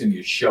 I think it's going to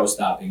be a show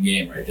stopping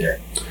game right there.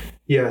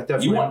 Yeah,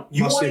 definitely. You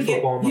want to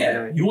football on Monday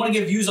night. You want to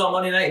get views on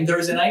Monday night and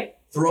Thursday night.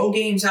 Throw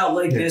games out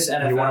like this,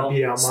 You wanna NFL.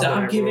 beat out Monday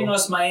Stop Night giving Raw.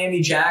 us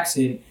Miami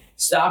Jackson.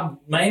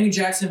 Stop Miami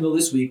Jacksonville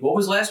this week. What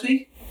was last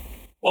week?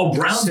 Oh,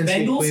 Browns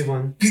Cincy, Bengals.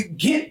 Cleveland.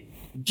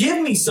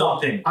 Give me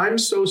something. I'm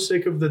so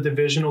sick of the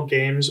divisional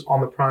games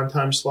on the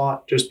primetime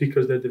slot just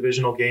because they're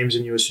divisional games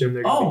and you assume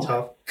they're going to be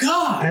tough.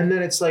 God. And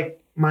then it's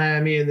like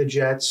Miami and the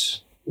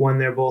Jets when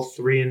they're both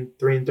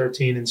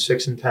 3-13 and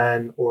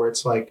 6-10, or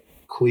it's like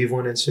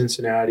Cleveland and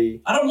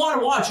Cincinnati. I don't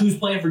want to watch who's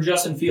playing for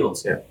Justin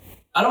Fields. Yeah.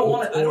 I don't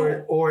want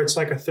to. Or it's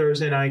like a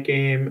Thursday night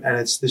game and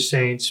it's the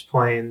Saints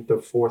playing the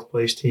fourth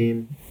place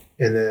team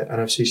in the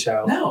NFC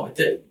South.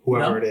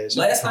 Whoever it is.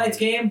 Last night's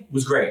game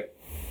was great.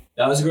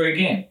 That was a great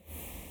game.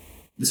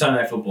 The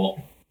Sunday Night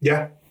Football.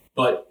 Yeah.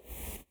 But,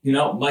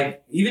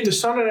 like even The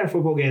Sunday Night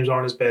Football games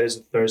aren't as bad as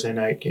the Thursday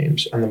night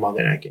games and the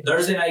Monday night games.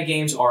 Thursday night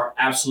games are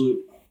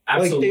absolutely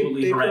They put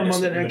a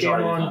horrendous. Monday night game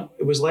on.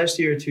 It was last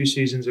year or 2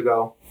 seasons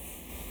ago.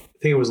 I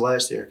think it was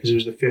last year because it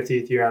was the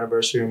 50th year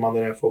anniversary of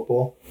Monday Night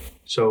Football.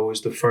 So it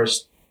was the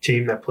first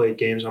team that played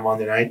games on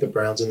Monday night, the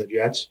Browns and the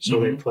Jets. So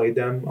they played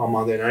them on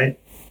Monday night.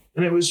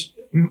 And it was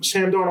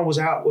Sam Darnold was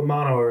out with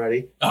mono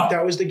already. Oh.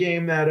 That was the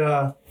game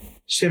that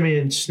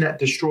Simeon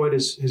destroyed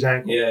his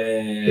ankle.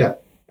 Yeah.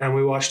 And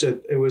we watched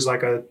it. It was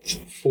like a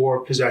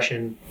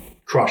 4-possession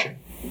crushing.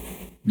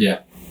 Yeah.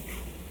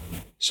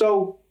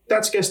 So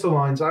that's Guess the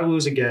Lines. I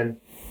lose again.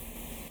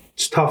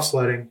 It's tough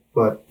sledding,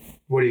 but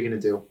what are you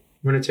going to do?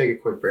 I'm going to take a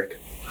quick break.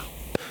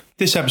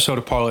 This episode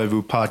of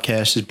Parlez-Vous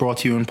Podcast is brought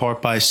to you in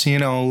part by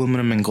C&L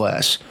Aluminum and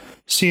Glass.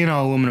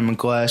 C&L Aluminum and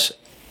Glass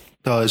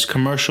does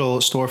commercial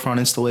storefront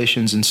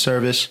installations and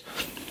service,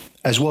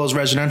 as well as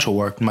residential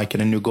work. You might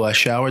get a new glass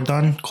shower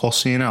done. Call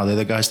C&L. They're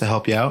the guys to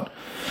help you out.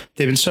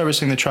 They've been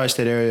servicing the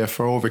tri-state area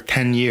for over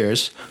 10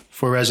 years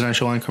for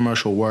residential and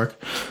commercial work.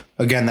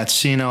 Again, that's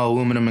C&L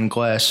Aluminum and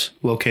Glass,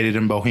 located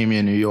in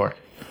Bohemia, New York.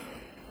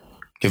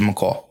 Give them a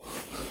call.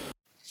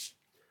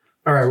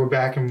 All right, we're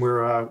back, and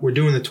we're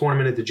doing the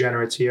Tournament of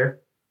Degenerates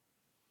here.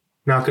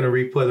 Not going to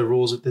replay the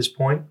rules at this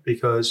point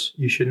because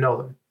you should know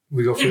them.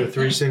 We go for the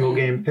 3 single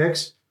game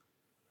picks.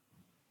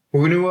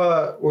 We're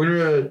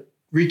gonna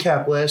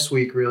recap last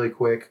week really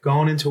quick.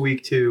 Going into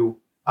week 2,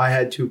 I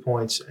had 2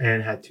 points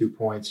and had 2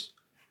 points.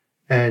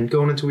 And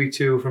going into week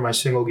 2 for my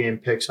single game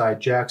picks, I had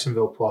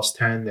Jacksonville plus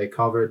 10. They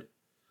covered.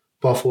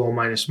 Buffalo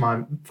minus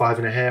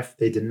 5.5.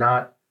 They did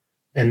not.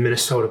 And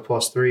Minnesota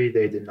plus 3.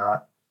 They did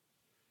not.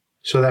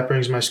 So that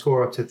brings my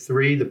score up to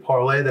 3. The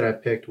parlay that I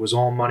picked was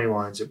all money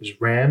lines. It was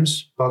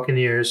Rams,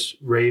 Buccaneers,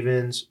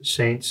 Ravens,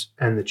 Saints,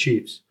 and the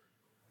Chiefs.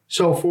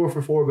 So 4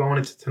 for 4 going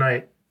into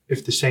tonight.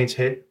 If the Saints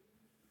hit,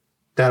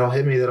 that'll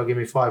hit me. That'll give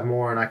me 5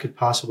 more, and I could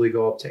possibly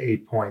go up to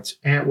 8 points.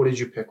 Ant, what did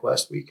you pick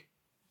last week?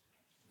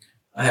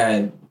 I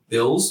had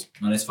Bills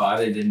 -5.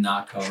 They did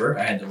not cover.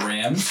 I had the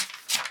Rams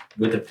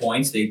with the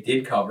points. They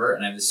did cover,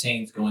 and I have the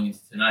Saints going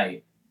into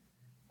tonight.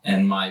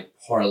 And my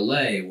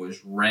parlay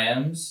was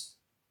Rams,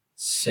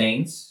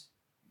 Saints,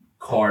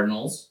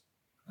 Cardinals,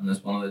 and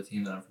there's one other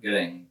team that I'm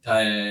forgetting.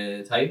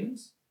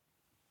 Titans?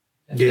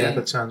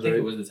 That sounds I think right.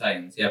 it was the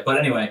Titans. Yeah, but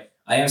anyway,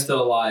 I am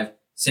still alive.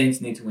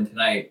 Saints need to win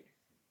tonight.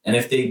 And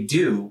if they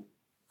do,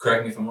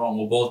 correct me if I'm wrong,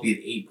 we'll both be at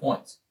 8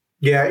 points.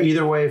 Yeah,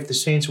 either way, if the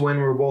Saints win,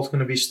 we're both going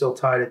to be still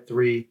tied at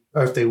 3.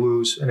 Or if they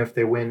lose, and if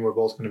they win, we're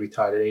both going to be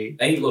tied at 8.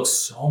 8 looks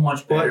so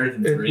much better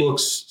than 3. It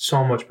looks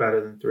so much better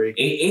than 3.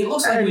 8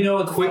 looks like we know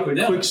what the fuck we're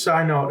doing. Quick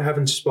side note, I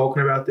haven't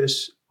spoken about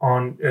this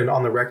on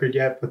the record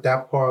yet, but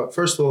that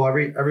first of all,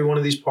 every one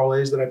of these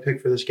parlays that I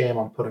pick for this game,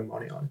 I'm putting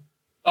money on.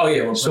 Oh,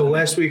 yeah. So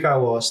last week I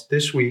lost.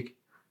 This week,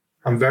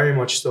 I'm very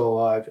much still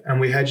alive,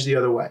 and we hedged the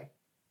other way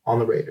on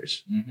the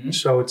Raiders. Mm-hmm.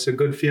 So it's a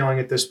good feeling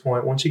at this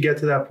point. Once you get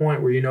to that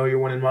point where you know you're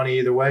winning money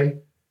either way,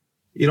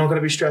 you don't got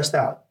to be stressed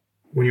out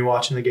when you're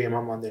watching the game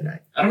on Monday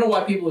night. I don't know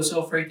why people are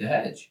so afraid to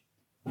hedge.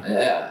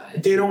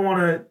 They don't want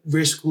to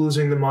risk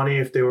losing the money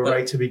if they were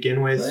right to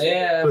begin with.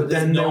 Yeah, but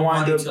then no they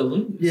wind money up to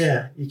lose.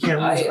 Yeah, you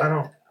can't lose.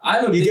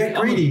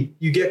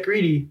 You get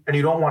greedy, and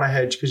you don't want to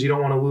hedge because you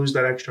don't want to lose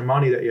that extra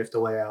money that you have to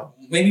lay out.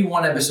 Maybe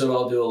one episode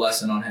I'll do a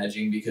lesson on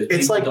hedging because they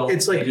just don't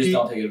take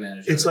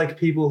advantage of it. It's like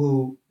people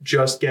who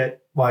just get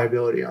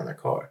liability on their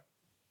car.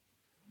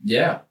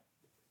 Yeah.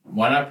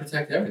 Why not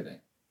protect everything?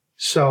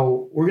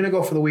 So we're going to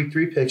go for the week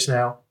 3 picks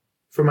now.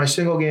 For my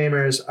single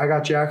gamers, I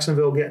got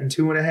Jacksonville getting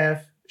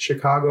 2.5,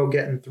 Chicago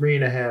getting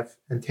 3.5,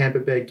 and Tampa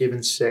Bay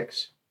giving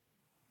 6.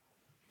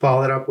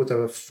 Follow that up with a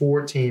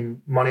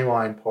 4-team money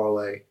line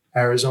parlay.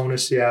 Arizona,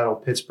 Seattle,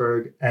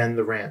 Pittsburgh, and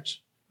the Rams.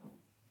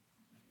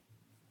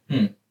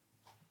 I'm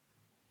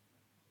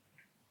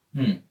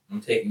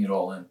taking it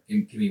all in.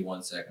 Give me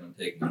 1 second. I'm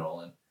taking it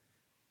all in.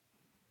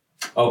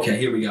 Okay,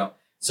 here we go.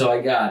 So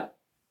I got,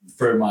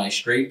 for my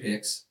straight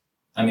picks,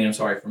 for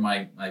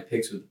my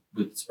picks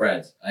with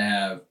spreads, I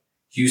have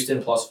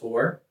Houston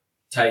 +4,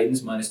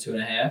 Titans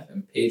 -2.5,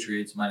 and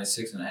Patriots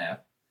 -6.5.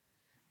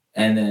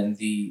 And then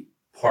the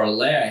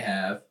parlay I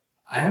have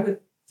a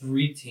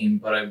 3-team,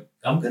 but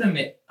I'm gonna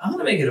make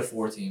it a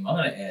 4-team. I'm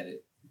gonna add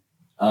it.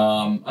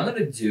 I'm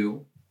gonna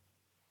do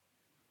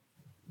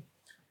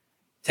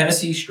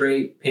Tennessee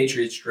straight,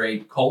 Patriots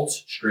straight,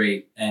 Colts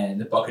straight,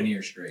 and the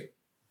Buccaneers straight.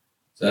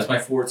 So that's my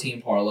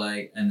 4-team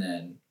parlay, and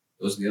then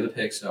those are the other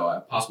picks. So I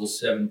have possible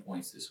 7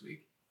 points this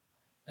week,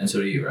 and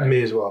so do you, right?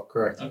 Me as well,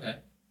 correct. Okay,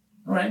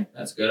 all right,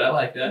 that's good. I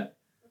like that.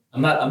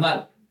 I'm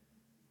a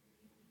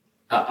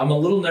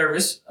little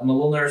nervous. I'm a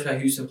little nervous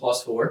about Houston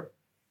 +4,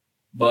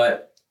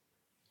 but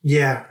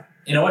yeah,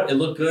 you know what? It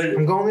looked good.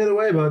 I'm going the other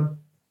way, bud.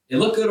 It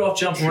looked good off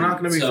jump. We're not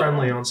going to be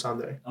friendly on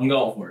Sunday. I'm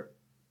going for it.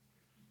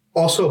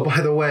 Also,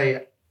 by the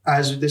way,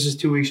 as this is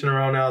 2 weeks in a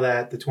row now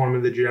that the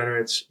Tournament of the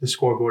Degenerates, the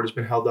scoreboard has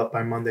been held up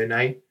by Monday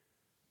night.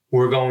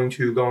 Going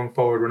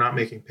forward, we're not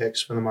making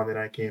picks for the Monday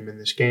night game in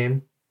this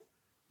game,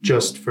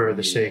 just for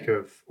the sake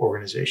of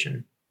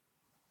organization.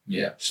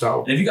 Yeah.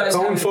 So and if you guys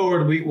going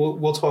forward,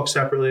 we'll talk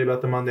separately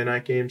about the Monday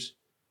night games.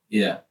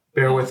 Yeah.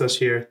 Bear with us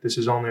here. This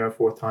is only our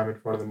 4th time in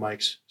front of the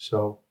mics,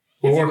 so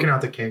we're working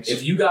out the kinks.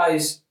 If you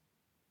guys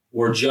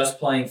were just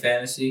playing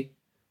fantasy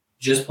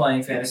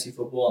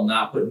football and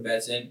not putting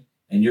bets in,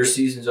 and your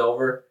season's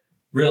over,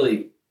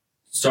 really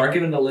start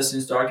giving it a listen,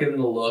 start giving it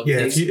a look. Yeah,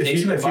 if you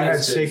had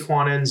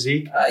Saquon and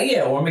Zeke.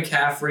 Or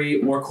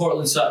McCaffrey, or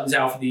Cortland Sutton's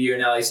out for the year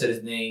now they said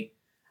his knee.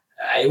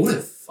 It was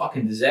a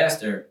fucking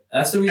disaster.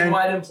 That's the reason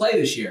why I didn't play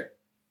this year.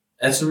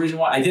 That's the reason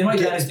why I did my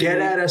dynasty. Get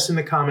at us in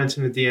the comments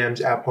and the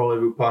DMs at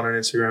Parlez-Vous Pod on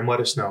Instagram. Let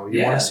us know.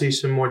 You want to see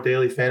some more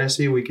daily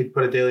fantasy? We could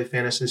put a daily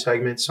fantasy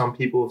segment. Some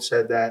people have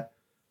said that.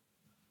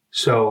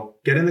 So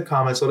get in the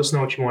comments. Let us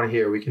know what you want to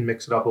hear. We can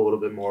mix it up a little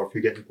bit more if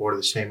you're getting bored of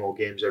the same old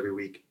games every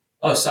week.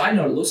 Oh, side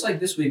note, it looks like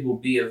this week will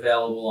be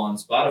available on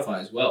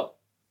Spotify as well.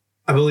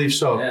 I believe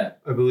so. Yeah.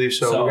 I believe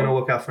so. We're going to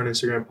look out for an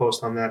Instagram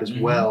post on that as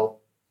well.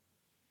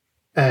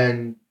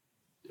 And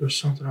there's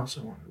something else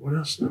I wanted. What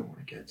else did I want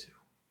to get to?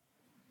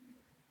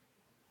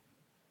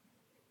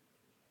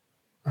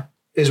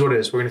 Is what it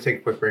is. We're going to take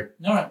a quick break.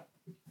 All right.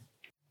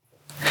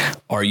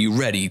 Are you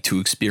ready to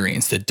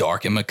experience the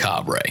dark and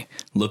macabre?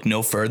 Look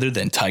no further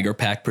than Tiger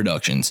Pack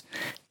Productions.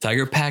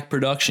 Tiger Pack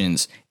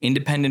Productions,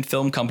 independent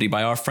film company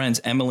by our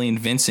friends Emily and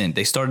Vincent.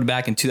 They started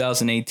back in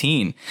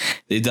 2018.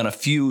 They've done a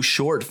few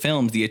short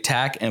films, The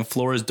Attack and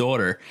Flora's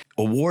Daughter.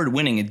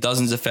 Award-winning at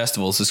dozens of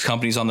festivals. This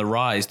company's on the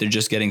rise. They're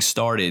just getting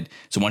started.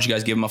 So why don't you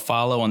guys give them a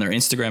follow on their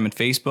Instagram and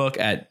Facebook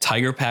at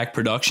Tiger Pack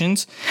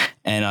Productions,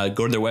 and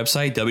go to their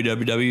website,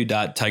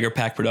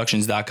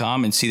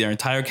 www.tigerpackproductions.com, and see their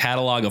entire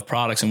catalog of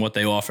products and what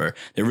they offer.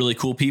 They're really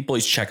cool people.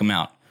 You should check them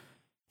out.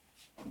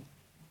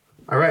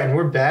 All right, and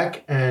we're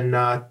back. And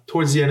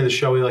towards the end of the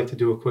show, we like to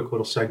do a quick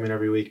little segment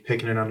every week,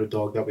 picking an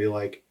underdog that we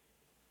like.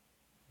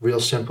 Real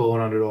simple,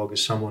 an underdog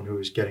is someone who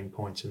is getting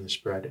points in the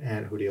spread.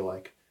 And who do you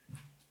like?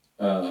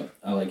 I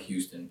like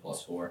Houston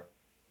 +4.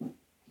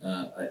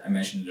 I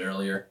mentioned it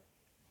earlier.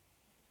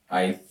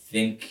 I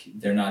think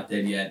they're not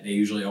dead yet. They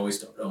usually always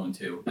start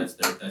 0-2. That's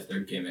their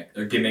gimmick.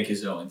 Their gimmick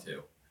is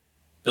 0-2.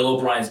 Bill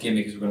O'Brien's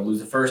gimmick is we're going to lose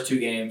the first 2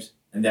 games,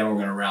 and then we're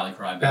going to rally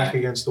cry back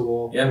against the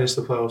wall. Yep. Miss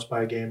the playoffs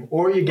by a game,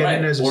 or you get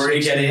in as a or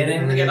you get in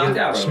and get knocked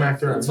out.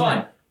 Smacked around. It's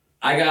fine.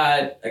 I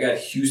got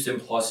Houston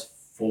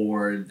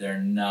 +4.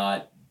 They're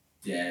not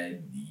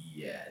dead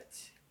yet.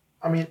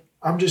 I mean,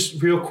 I'm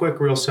just real quick,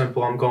 real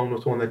simple. I'm going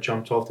with one that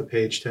jumped off the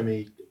page to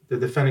me. The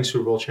defending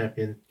Super Bowl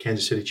champion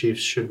Kansas City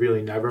Chiefs should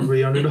really never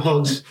be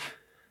underdogs,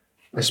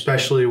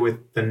 especially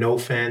with the no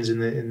fans in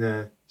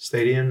the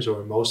stadiums,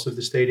 or most of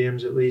the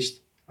stadiums at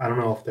least. I don't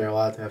know if they're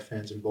allowed to have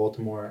fans in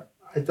Baltimore.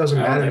 It doesn't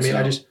matter to me.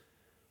 I just,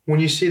 when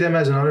you see them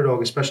as an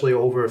underdog, especially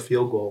over a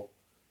field goal,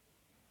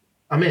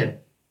 I'm in.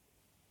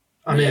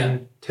 I'm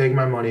in. Take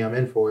my money. I'm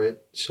in for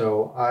it.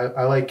 So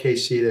I like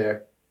KC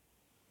there.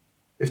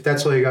 If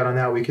that's all you got on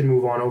that, we can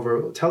move on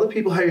over. Tell the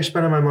people how you're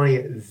spending my money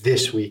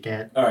this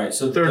weekend. All right.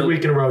 So third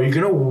week in a row. You're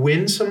going to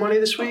win some money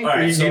this week? All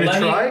right, Are you going to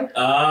try?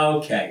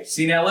 Okay.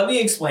 See, now let me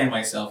explain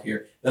myself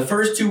here. The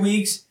first 2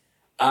 weeks,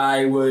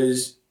 I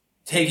was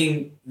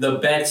taking the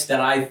bets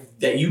that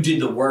you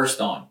did the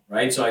worst on,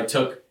 right? So I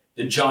took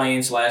the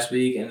Giants last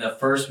week, and the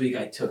first week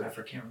I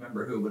can't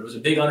remember who, but it was a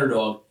big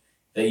underdog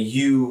that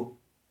you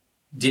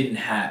didn't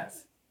have,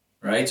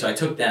 right? So I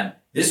took them.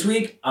 This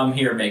week, I'm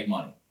here to make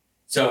money.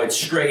 So it's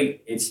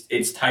straight.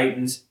 It's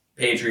Titans,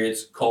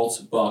 Patriots, Colts,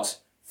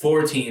 Bucks,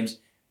 4 teams.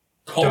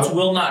 Colts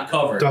will not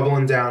cover.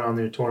 Doubling down on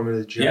their Tournament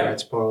of the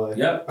Degenerates parlay.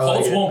 Yep.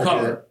 Colts won't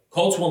cover.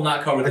 Colts will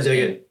not cover this dig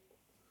game. it.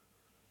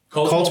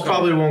 Colts Colts won't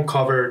probably cover. won't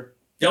cover.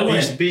 They'll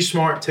win. Be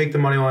smart, take the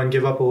money line,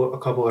 give up a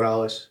couple of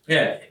dollars.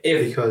 Yeah,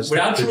 if Because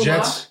without the Drew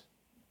Jets, Lock,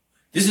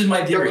 this is my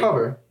they'll theory.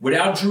 cover.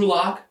 Without Drew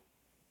Lock,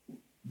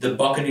 the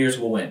Buccaneers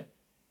will win.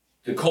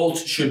 The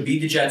Colts should beat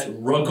the Jets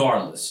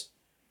regardless.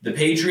 The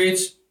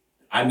Patriots,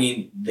 I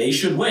mean, they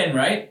should win,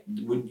 right?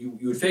 You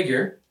would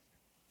figure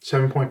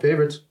 7-point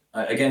favorites.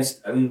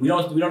 against. I mean, we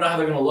don't know how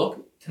they're going to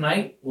look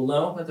tonight. We'll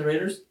know at the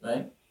Raiders,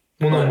 right?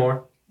 We'll know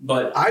more.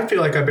 But I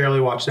feel like I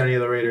barely watched any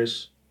of the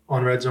Raiders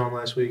on Red Zone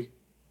last week.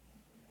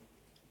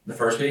 the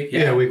first week,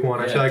 Yeah, week 1.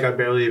 I Yeah. feel like I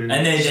barely even.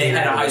 And then they seen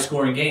had a it.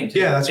 high-scoring game too.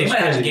 Yeah, that's they what's might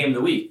have the crazy. game of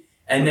the week.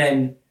 And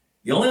then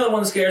the only other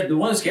one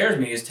that scares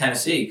me is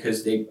Tennessee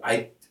because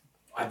I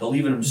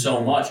believe in them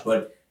so much,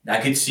 but I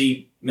could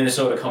see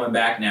Minnesota coming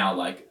back now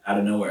like out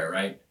of nowhere,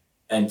 right,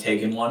 and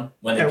taking one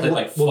when they played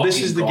like fucking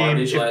this is the game.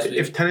 garbage last week.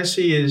 If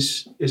Tennessee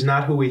is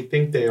not who we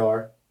think they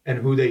are and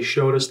who they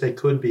showed us they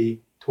could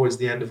be towards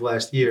the end of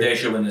last year, They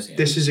should win this game.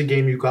 this is a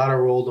game you gotta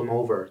roll them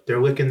over. They're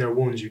licking their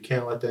wounds. You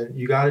can't let them.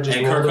 You gotta just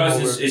and roll Kirk them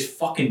Cousins over. is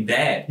fucking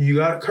bad.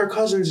 Kirk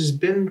Cousins has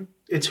been.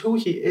 It's who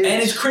he is.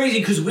 And it's crazy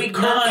because week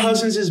Kirk 9,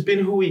 Cousins has been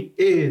who he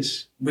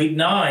is.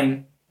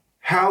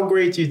 How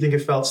great do you think it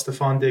felt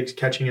Stephon Diggs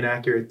catching an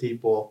accurate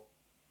deep ball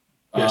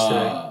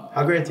yesterday?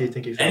 How great do you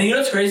think he felt? And you know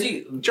what's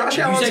crazy? Josh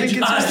You Allen's said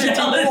inconsistent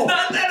Josh Allen's ball.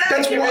 not that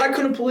That's why I accurate.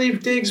 couldn't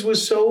believe Diggs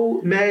was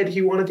so mad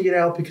he wanted to get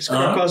out because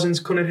Kirk Cousins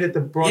couldn't hit the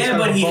broadside. Yeah,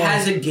 but of the he ball.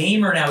 has a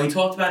gamer now. We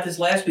talked about this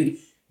last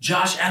week.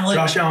 Josh Allen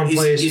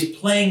is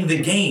playing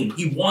the game.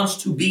 He wants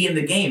to be in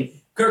the game.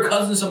 Kirk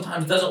Cousins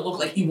sometimes doesn't look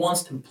like he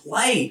wants to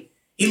play.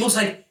 He looks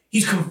like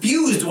he's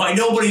confused why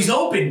nobody's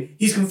open.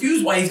 He's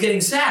confused why he's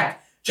getting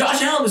sacked.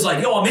 Josh Allen is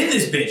like, yo, I'm in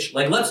this bitch.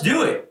 Like, let's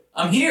do it.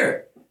 I'm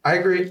here. I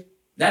agree.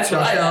 That's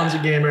Josh what Allen's a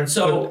gamer.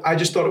 So But I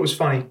just thought it was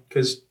funny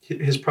because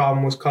his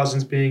problem was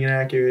Cousins being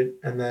inaccurate,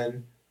 and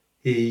then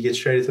he gets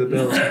traded to the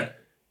Bills.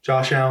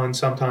 Josh Allen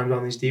sometimes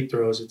on these deep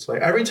throws, it's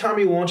like every time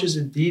he launches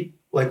it deep,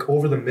 like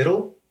over the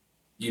middle,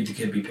 you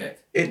could be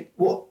picked.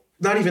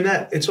 Not even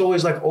that. It's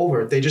always like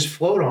over. They just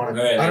float on him.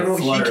 Right, I don't know.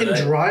 flutter, He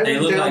can drive they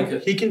them look down.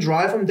 like He can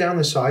drive them down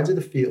the sides of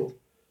the field,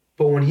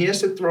 but when he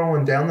has to throw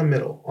one down the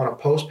middle on a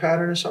post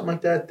pattern or something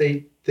like that,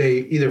 they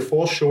either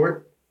fall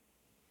short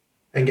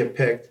and get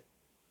picked,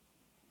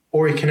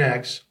 or he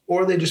connects,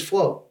 or they just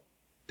float.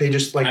 They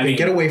just they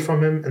get away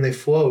from him and they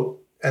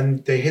float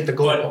and they hit the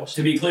But goalpost.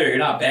 to be clear, you're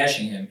not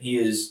bashing him.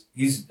 He's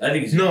I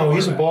think he's No,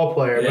 he's a ball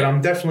player, but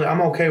Yeah.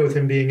 I'm okay with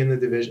him being in the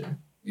division.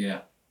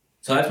 Yeah.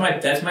 So that's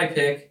my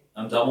pick.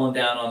 I'm doubling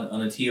down on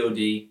the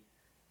TOD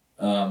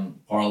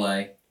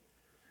parlay.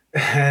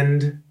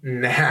 And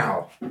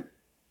now,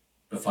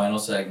 The final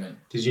segment.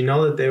 did you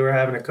know that they were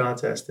having a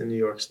contest in New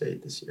York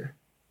State this year?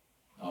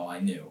 Oh, I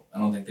knew. I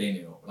don't think they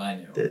knew, but I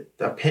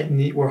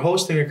knew. We're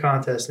hosting a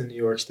contest in New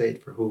York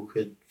State for who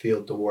could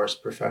field the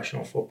worst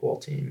professional football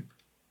team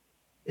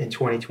in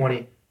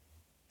 2020.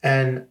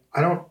 And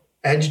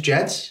Edge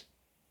Jets?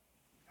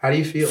 How do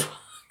you feel?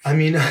 I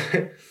mean,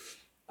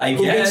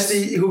 who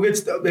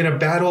gets in a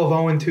battle of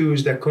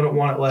 0-2s that couldn't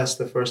want it less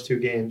the first 2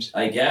 games?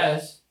 I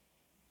guess.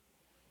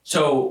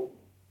 So,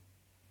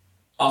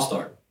 I'll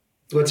start.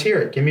 Let's hear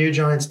it. Give me your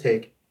Giants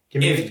take. Give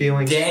me your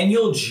feelings.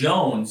 Daniel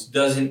Jones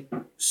doesn't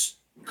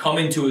come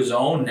into his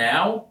own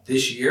now,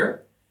 this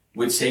year,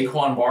 with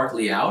Saquon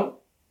Barkley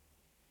out,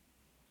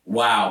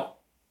 wow.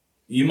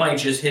 You might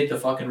just hit the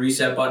fucking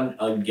reset button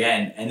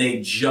again, and they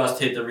just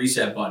hit the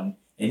reset button.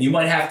 And you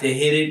might have to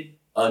hit it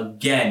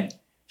again.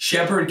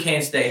 Shepard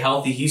can't stay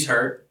healthy. He's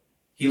hurt.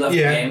 He left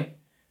the game.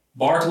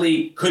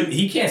 Barkley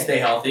he can't stay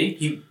healthy.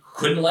 He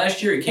couldn't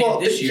last year. He can't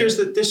this year.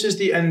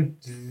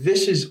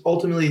 This is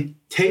ultimately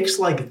takes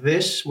like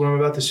this, what I'm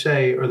about to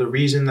say, are the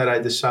reason that I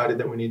decided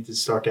that we need to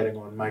start getting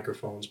on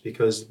microphones.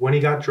 Because when he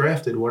got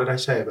drafted, what did I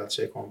say about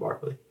Saquon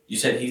Barkley? You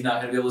said he's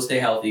not going to be able to stay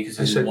healthy because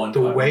he's one.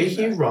 The way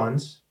he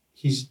runs,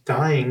 he's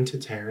dying to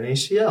tear an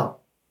ACL.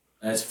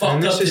 That's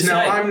fucked up to say.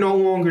 I'm no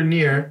longer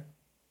near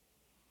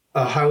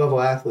a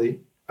high-level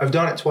athlete. I've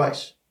done it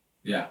twice.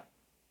 Yeah.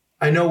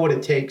 I know what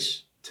it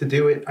takes to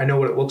do it. I know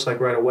what it looks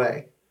like right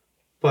away.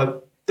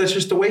 But that's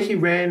just the way he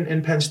ran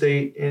in Penn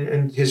State,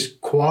 and his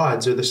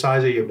quads are the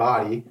size of your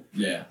body.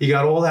 Yeah. He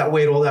got all that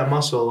weight, all that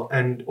muscle,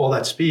 and all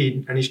that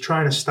speed, and he's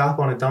trying to stop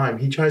on a dime.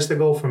 He tries to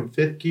go from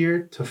 5th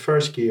gear to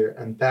 1st gear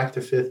and back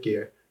to 5th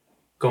gear,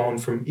 going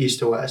from east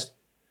to west.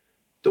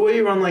 The way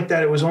you run like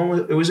that, it was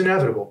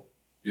inevitable.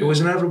 Yeah. It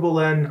was inevitable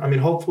then. I mean,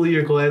 hopefully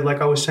you're glad,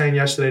 like I was saying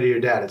yesterday to your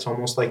dad, it's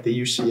almost like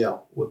the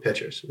UCL with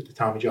pitchers, with the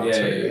Tommy John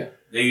surgery.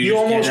 Yeah. You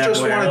almost just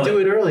want to do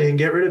it early and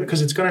get rid of it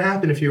because it's going to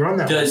happen if you run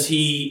that way. Does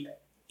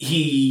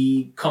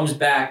he comes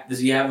back, does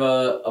he have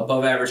a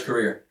above average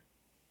career?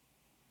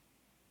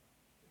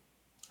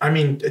 I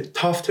mean,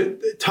 tough.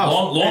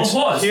 Long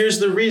pause. Here's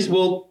the reason.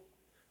 Well,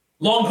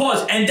 long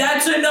pause. And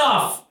that's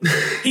enough.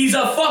 He's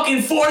a fucking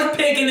 4th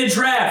pick in the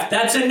draft.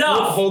 That's enough.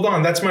 Well, hold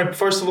on. That's my,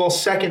 first of all,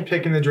 2nd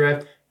pick in the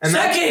draft. And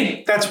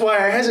that's why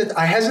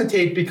I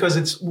hesitate because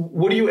it's,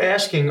 what are you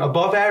asking?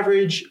 Above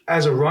average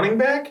as a running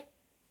back?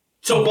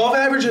 So above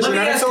average is let an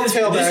me ask NFL this.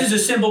 tailback. This is a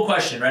simple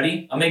question.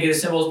 Ready? I'll make it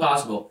as simple as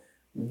possible.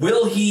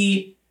 Will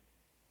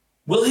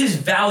his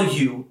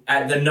value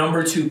at the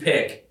number 2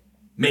 pick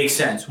make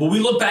sense? Will we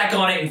look back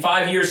on it in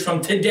 5 years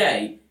from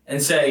today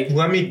and say,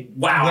 "Wow,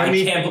 I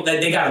can't believe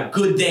that they got a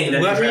good thing"?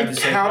 That Let they me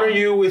drafted counter Saquon.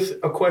 you with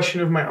a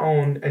question of my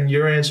own, and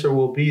your answer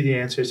will be the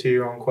answer to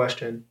your own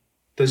question.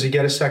 Does he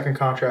get a second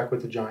contract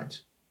with the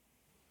Giants?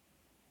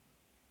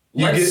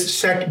 You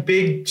get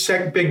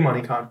big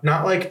money contract,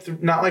 not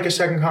like a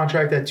second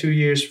contract at 2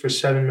 years for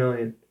 $7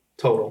 million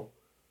total.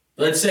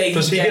 Let's say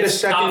Does he get a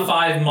second top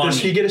 5 money. Does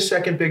he get a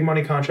second big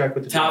money contract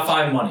with the top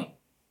Giants? 5 money?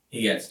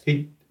 He gets.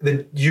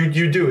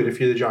 You do it if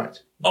you're the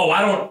Giants. Oh,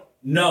 I don't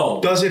know.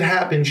 Does it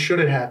happen? Should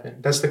it happen?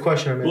 That's the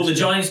question I'm asking. Will the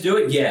Giants do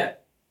it? Yeah,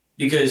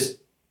 because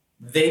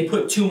they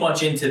put too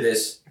much into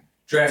this,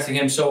 drafting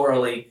him so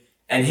early,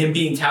 and him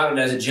being touted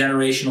as a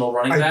generational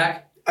running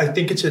back. I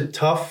think it's a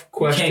tough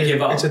question. You can't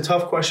give up. It's a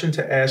tough question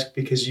to ask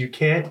because you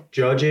can't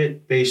judge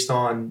it based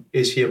on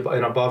is he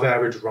an above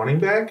average running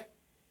back?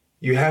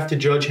 You have to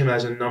judge him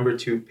as a number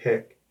 2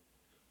 pick.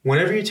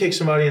 Whenever you take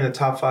somebody in the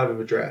top 5 of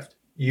a draft,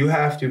 you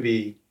have to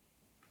be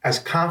as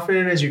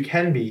confident as you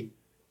can be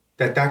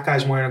that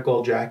guy's wearing a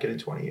gold jacket in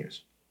 20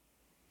 years.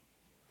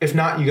 If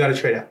not, you got to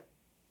trade out.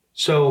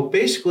 So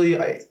basically,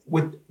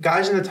 with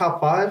guys in the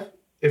top 5,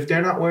 if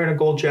they're not wearing a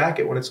gold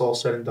jacket when it's all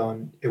said and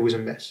done, it was a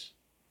miss.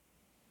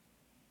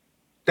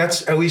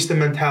 That's at least the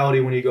mentality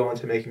when you go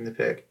into making the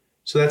pick.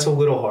 So that's a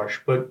little harsh,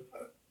 but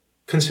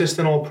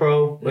consistent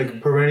all-pro,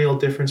 like perennial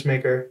difference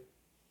maker.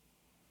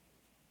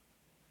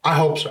 I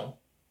hope so.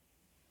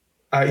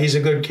 He's a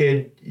good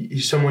kid.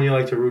 He's someone you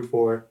like to root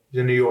for.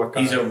 He's a New York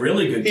guy. He's a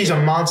really good kid. He's a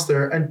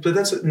monster. But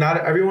that's not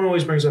everyone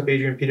always brings up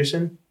Adrian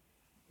Peterson.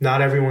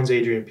 Not everyone's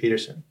Adrian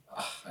Peterson.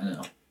 I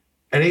know.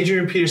 And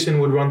Adrian Peterson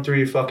would run through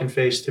your fucking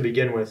face to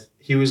begin with.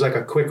 He was like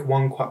a quick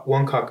one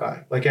cut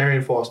guy, like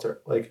Arian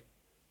Foster. Like,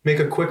 make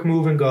a quick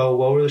move and go,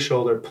 lower the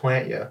shoulder,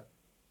 plant you.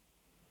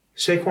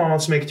 Saquon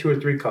wants to make 2 or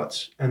 3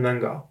 cuts and then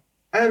go.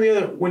 And the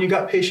other, when you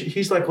got patient,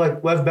 he's like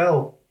Lev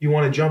Bell. You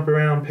want to jump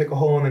around, pick a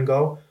hole, and then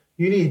go.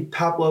 You need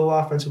top-level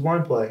offensive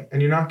line play,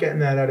 and you're not getting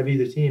that out of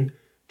either team.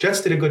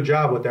 Jets did a good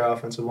job with their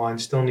offensive line,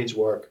 still needs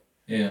work.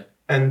 Yeah.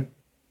 And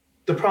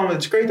the problem,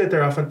 it's great that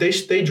their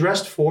offense, they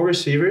dressed 4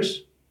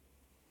 receivers.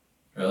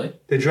 Really?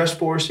 They dressed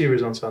 4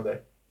 receivers on Sunday.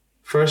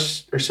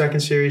 First or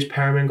second series,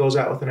 Perriman goes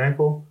out with an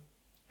ankle,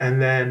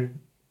 and then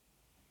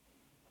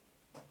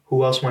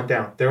who else went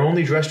down? Their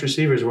only dressed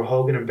receivers were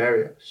Hogan and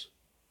Berrios.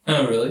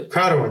 Oh, really?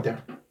 Crowder went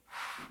down.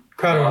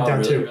 Went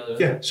down too. Really?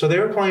 Yeah, so they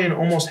were playing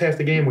almost half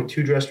the game with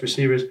 2 dressed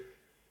receivers.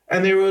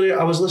 And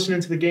I was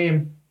listening to the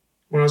game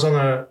when I was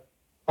on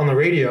the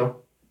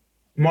radio.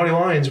 Marty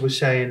Lyons was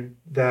saying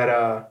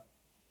that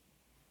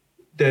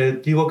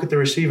you look at the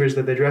receivers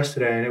that they dressed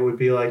today, and it would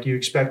be like you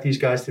expect these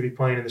guys to be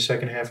playing in the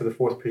second half of the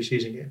 4th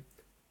preseason game.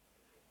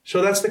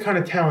 So that's the kind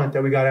of talent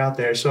that we got out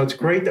there. So it's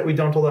great that we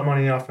dumped all that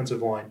money in the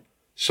offensive line.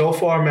 So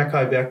far,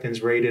 Mekhi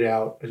Becton's rated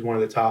out as one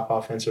of the top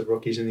offensive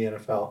rookies in the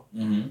NFL.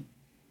 Mm-hmm.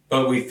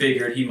 But we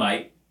figured he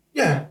might.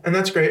 Yeah, and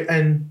that's great.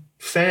 And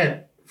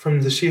Fant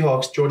from the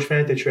Seahawks, George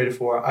Fant they traded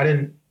for,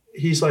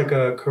 he's like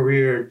a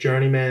career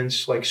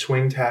journeyman's like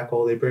swing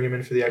tackle. They bring him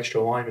in for the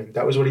extra lineman.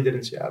 That was what he did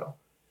in Seattle.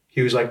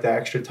 He was like the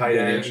extra tight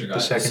end, the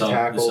second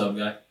tackle. The sub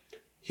guy.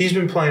 He's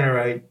been playing all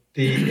right.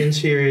 The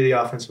interior of the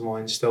offensive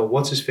line still.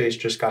 What's-his-face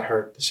just got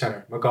hurt, the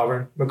center.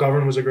 McGovern.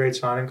 McGovern was a great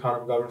signing,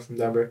 Connor McGovern from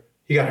Denver.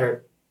 He got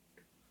hurt.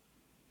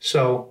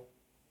 So,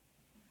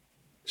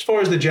 as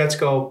far as the Jets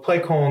go, play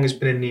calling has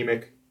been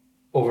anemic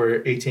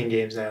over 18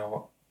 games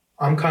now.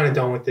 I'm kind of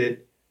done with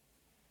it.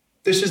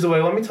 This is the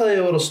way. Let me tell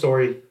you a little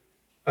story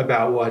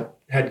about what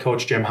head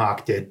coach Jim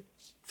Hock did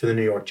for the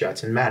New York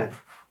Jets in Madden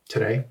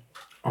today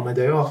on my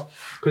day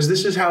off. Because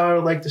this is how I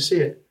would like to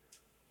see it.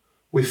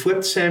 We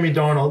flipped Sammy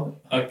Darnold.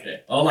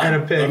 Okay, hold on.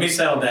 And a pick. Let me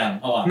settle down.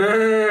 Hold on.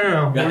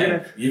 No. Go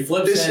ahead. You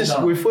flipped Sam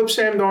Darnold. We flipped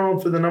Sam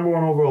Darnold for the number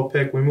 1 overall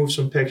pick. We moved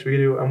some picks.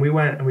 And we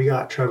went and we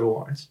got Trevor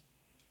Lawrence.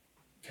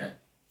 Okay.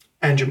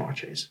 And Jamar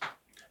Chase.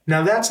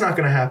 Now that's not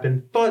going to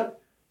happen, but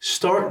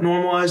start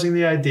normalizing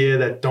the idea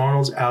that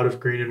Darnold's out of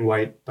green and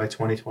white by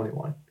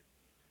 2021.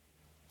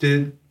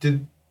 Did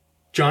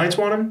Giants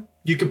want him?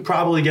 You could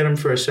probably get him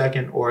for a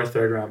 2nd or a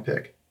 3rd round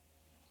pick.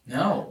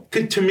 No.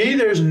 To me,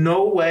 there's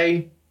no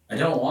way. I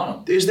don't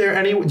want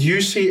him. Do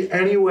you see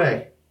any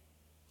way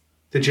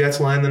the Jets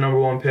land the number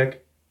 1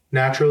 pick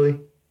naturally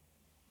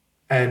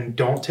and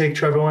don't take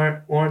Trevor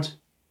Lawrence?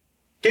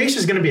 Gase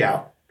is going to be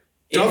out.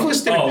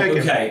 Douglas didn't pick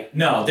him. Okay.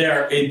 No,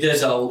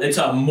 it's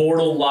a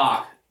mortal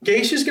lock.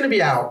 Gase is going to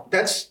be out.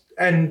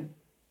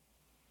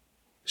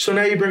 So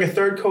now you bring a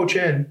 3rd coach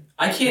in.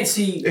 I can't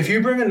see. If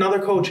you bring another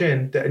coach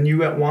in and you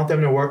want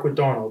them to work with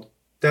Darnold,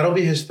 that'll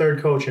be his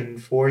 3rd coach in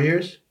 4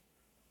 years.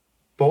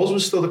 Bowles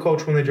was still the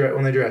coach when they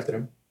drafted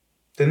him.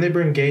 Then they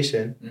bring Gase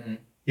in. Mm-hmm.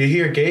 You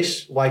hear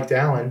Gase liked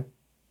Allen.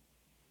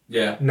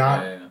 Yeah.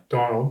 Not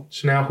Darnold.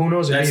 So now who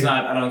knows? I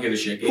don't give a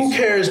shit. Who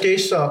cares?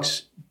 Gase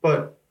sucks.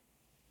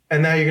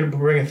 And now you're going to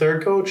bring a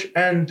 3rd coach.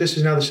 And this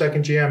is now the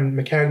 2nd GM.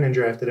 McCagnon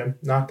drafted him,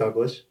 not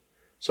Douglas.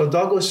 So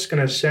Douglas is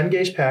going to send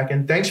Gase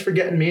packing. Thanks for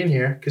getting me in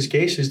here, because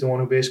Gase is the one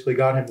who basically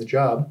got him the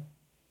job.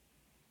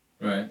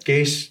 Right.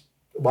 Gase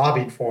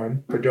lobbied for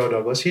him, for Joe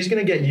Douglas. He's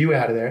going to get you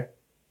out of there.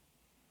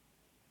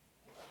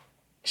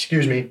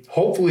 Excuse me.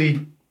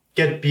 Hopefully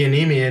get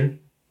Bieniemy in,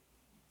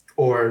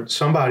 or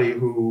somebody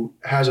who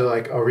has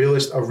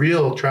a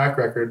real track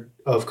record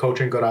of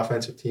coaching good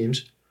offensive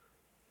teams.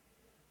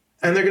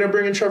 And they're going to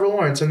bring in Trevor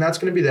Lawrence, and that's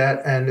going to be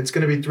that. And it's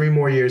going to be 3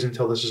 more years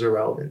until this is a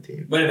relevant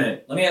team. Wait a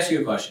minute. Let me ask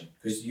you a question,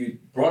 because you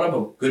brought up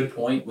a good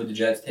point with the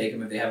Jets take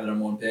him if they have the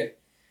number 1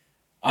 pick.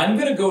 I'm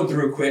going to go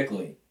through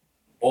quickly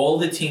all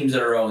the teams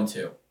that are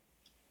 0-2.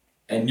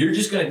 And you're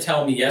just going to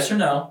tell me yes or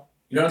no.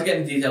 You don't have to get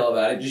in detail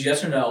about it. Just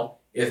yes or no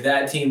if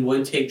that team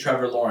would take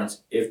Trevor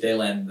Lawrence if they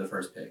landed the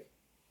first pick.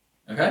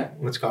 Okay?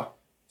 Let's go.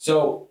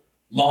 So,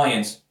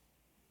 Lions.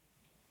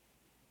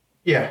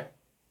 Yeah.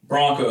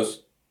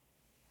 Broncos.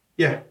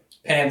 Yeah.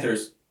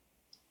 Panthers.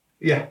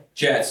 Yeah.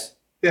 Jets.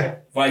 Yeah.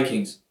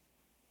 Vikings.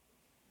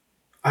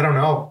 I don't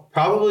know.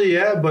 Probably,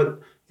 yeah,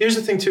 but here's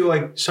the thing, too.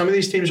 Like, some of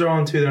these teams are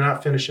 0-2. They're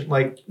not finishing.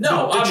 Like,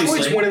 No, Detroit's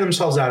obviously. winning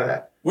themselves out of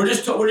that. We're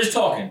just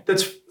talking.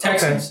 That's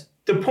Texans. Okay.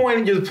 The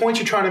point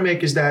you're trying to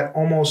make is that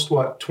almost,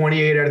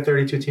 28 out of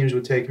 32 teams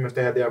would take him if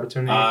they had the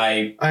opportunity.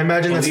 I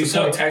imagine that's the believe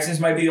so. point. Texans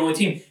might be the only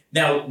team.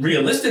 Now,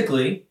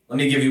 realistically, let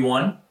me give you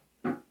one.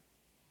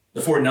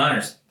 The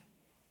 49ers.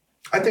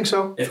 I think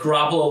so. If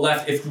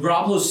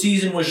Garoppolo's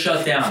season was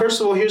shut down. First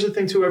of all, here's the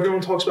thing, too.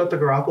 Everyone talks about the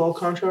Garoppolo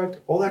contract.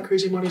 All that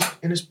crazy money's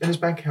in his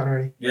bank account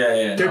already.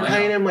 Yeah. They're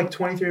paying him like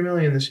 $23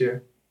 million this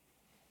year.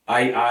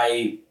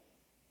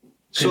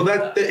 So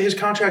that his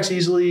contract's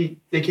they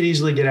could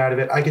easily get out of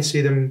it. I could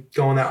see them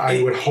going that.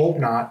 I would hope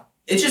not.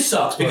 It just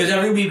sucks because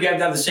every week we have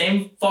to have the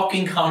same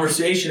fucking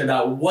conversation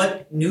about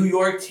what New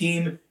York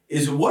team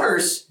is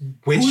worse.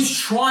 Who's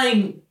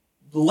trying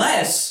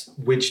less?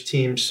 Which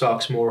team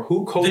sucks more?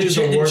 Who coaches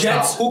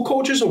Who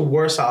coaches a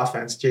worse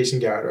offense, Jason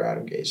Garrett or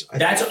Adam Gase?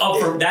 That's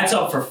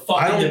up for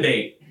fucking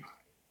debate.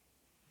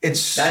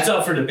 That's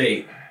up for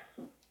debate.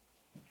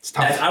 It's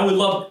tough. I would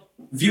love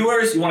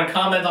viewers. You want to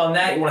comment on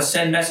that? You want to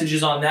send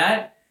messages on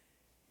that?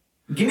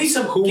 Give me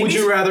some. Who would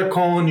you rather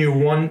call on you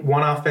one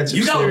offensive?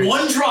 You got series?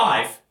 one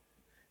drive,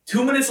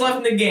 2 minutes left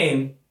in the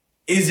game.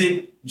 Is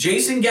it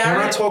Jason Garrett?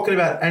 We're not talking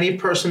about any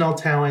personnel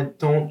talent.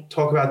 Don't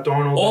talk about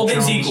Darnold. All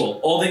things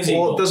equal. All things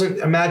equal. It doesn't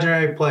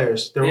imaginary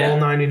players. They're all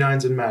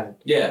 99s in Madden.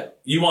 Yeah.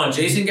 You want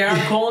Jason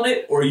Garrett calling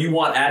it, or you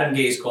want Adam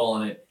Gase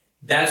calling it?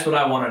 That's what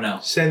I want to know.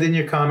 Send in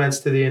your comments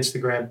to the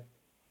Instagram.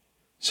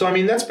 So, I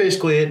mean, that's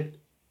basically it.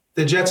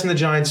 The Jets and the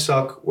Giants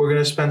suck. We're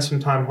going to spend some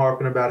time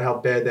harping about how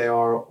bad they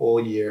are all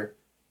year.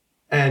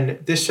 And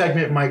this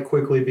segment might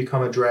quickly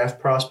become a draft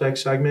prospect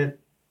segment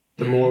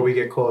the more we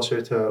get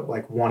closer to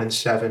like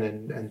 1-7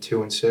 and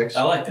 2-6.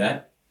 I like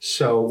that.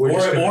 So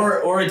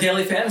we're or a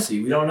daily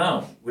fantasy. We don't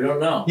know.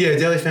 Yeah,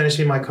 daily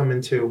fantasy might come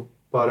in too.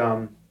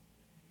 But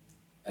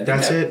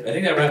that's it. I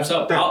think that wraps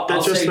up. That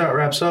just about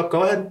wraps up.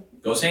 Go ahead.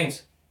 Go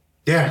Saints.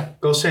 Yeah,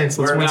 go Saints.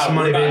 Let's win some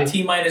money, baby. We're baby.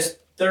 T-minus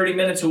 30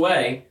 minutes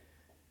away.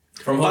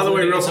 By the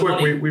way, real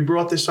quick, we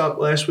brought this up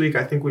last week.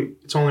 I think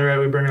it's only right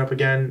we bring it up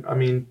again. I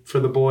mean, for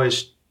the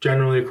boys,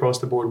 generally across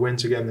the board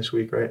wins again this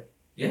week, right?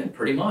 Yeah,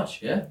 pretty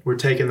much, yeah. We're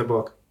taking the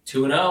book.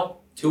 2-0.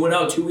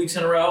 2-0, 2 weeks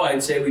in a row.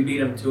 I'd say we beat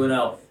them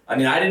 2-0. I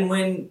mean, I didn't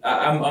win.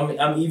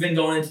 I'm even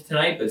going into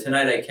tonight, but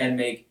tonight I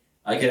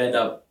could end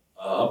up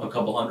up a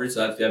couple hundred,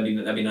 so that'd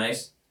be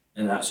nice.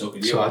 And so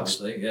could you,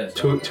 obviously. Yeah.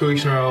 So. 2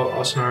 weeks in a row,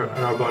 us and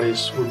our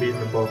buddies, we're beating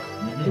the book.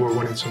 Mm-hmm. We're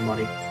winning some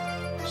money.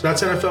 So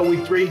that's NFL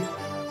Week 3.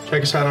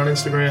 Check us out on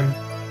Instagram.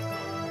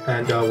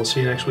 And we'll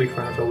see you next week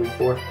for NFL Week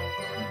 4.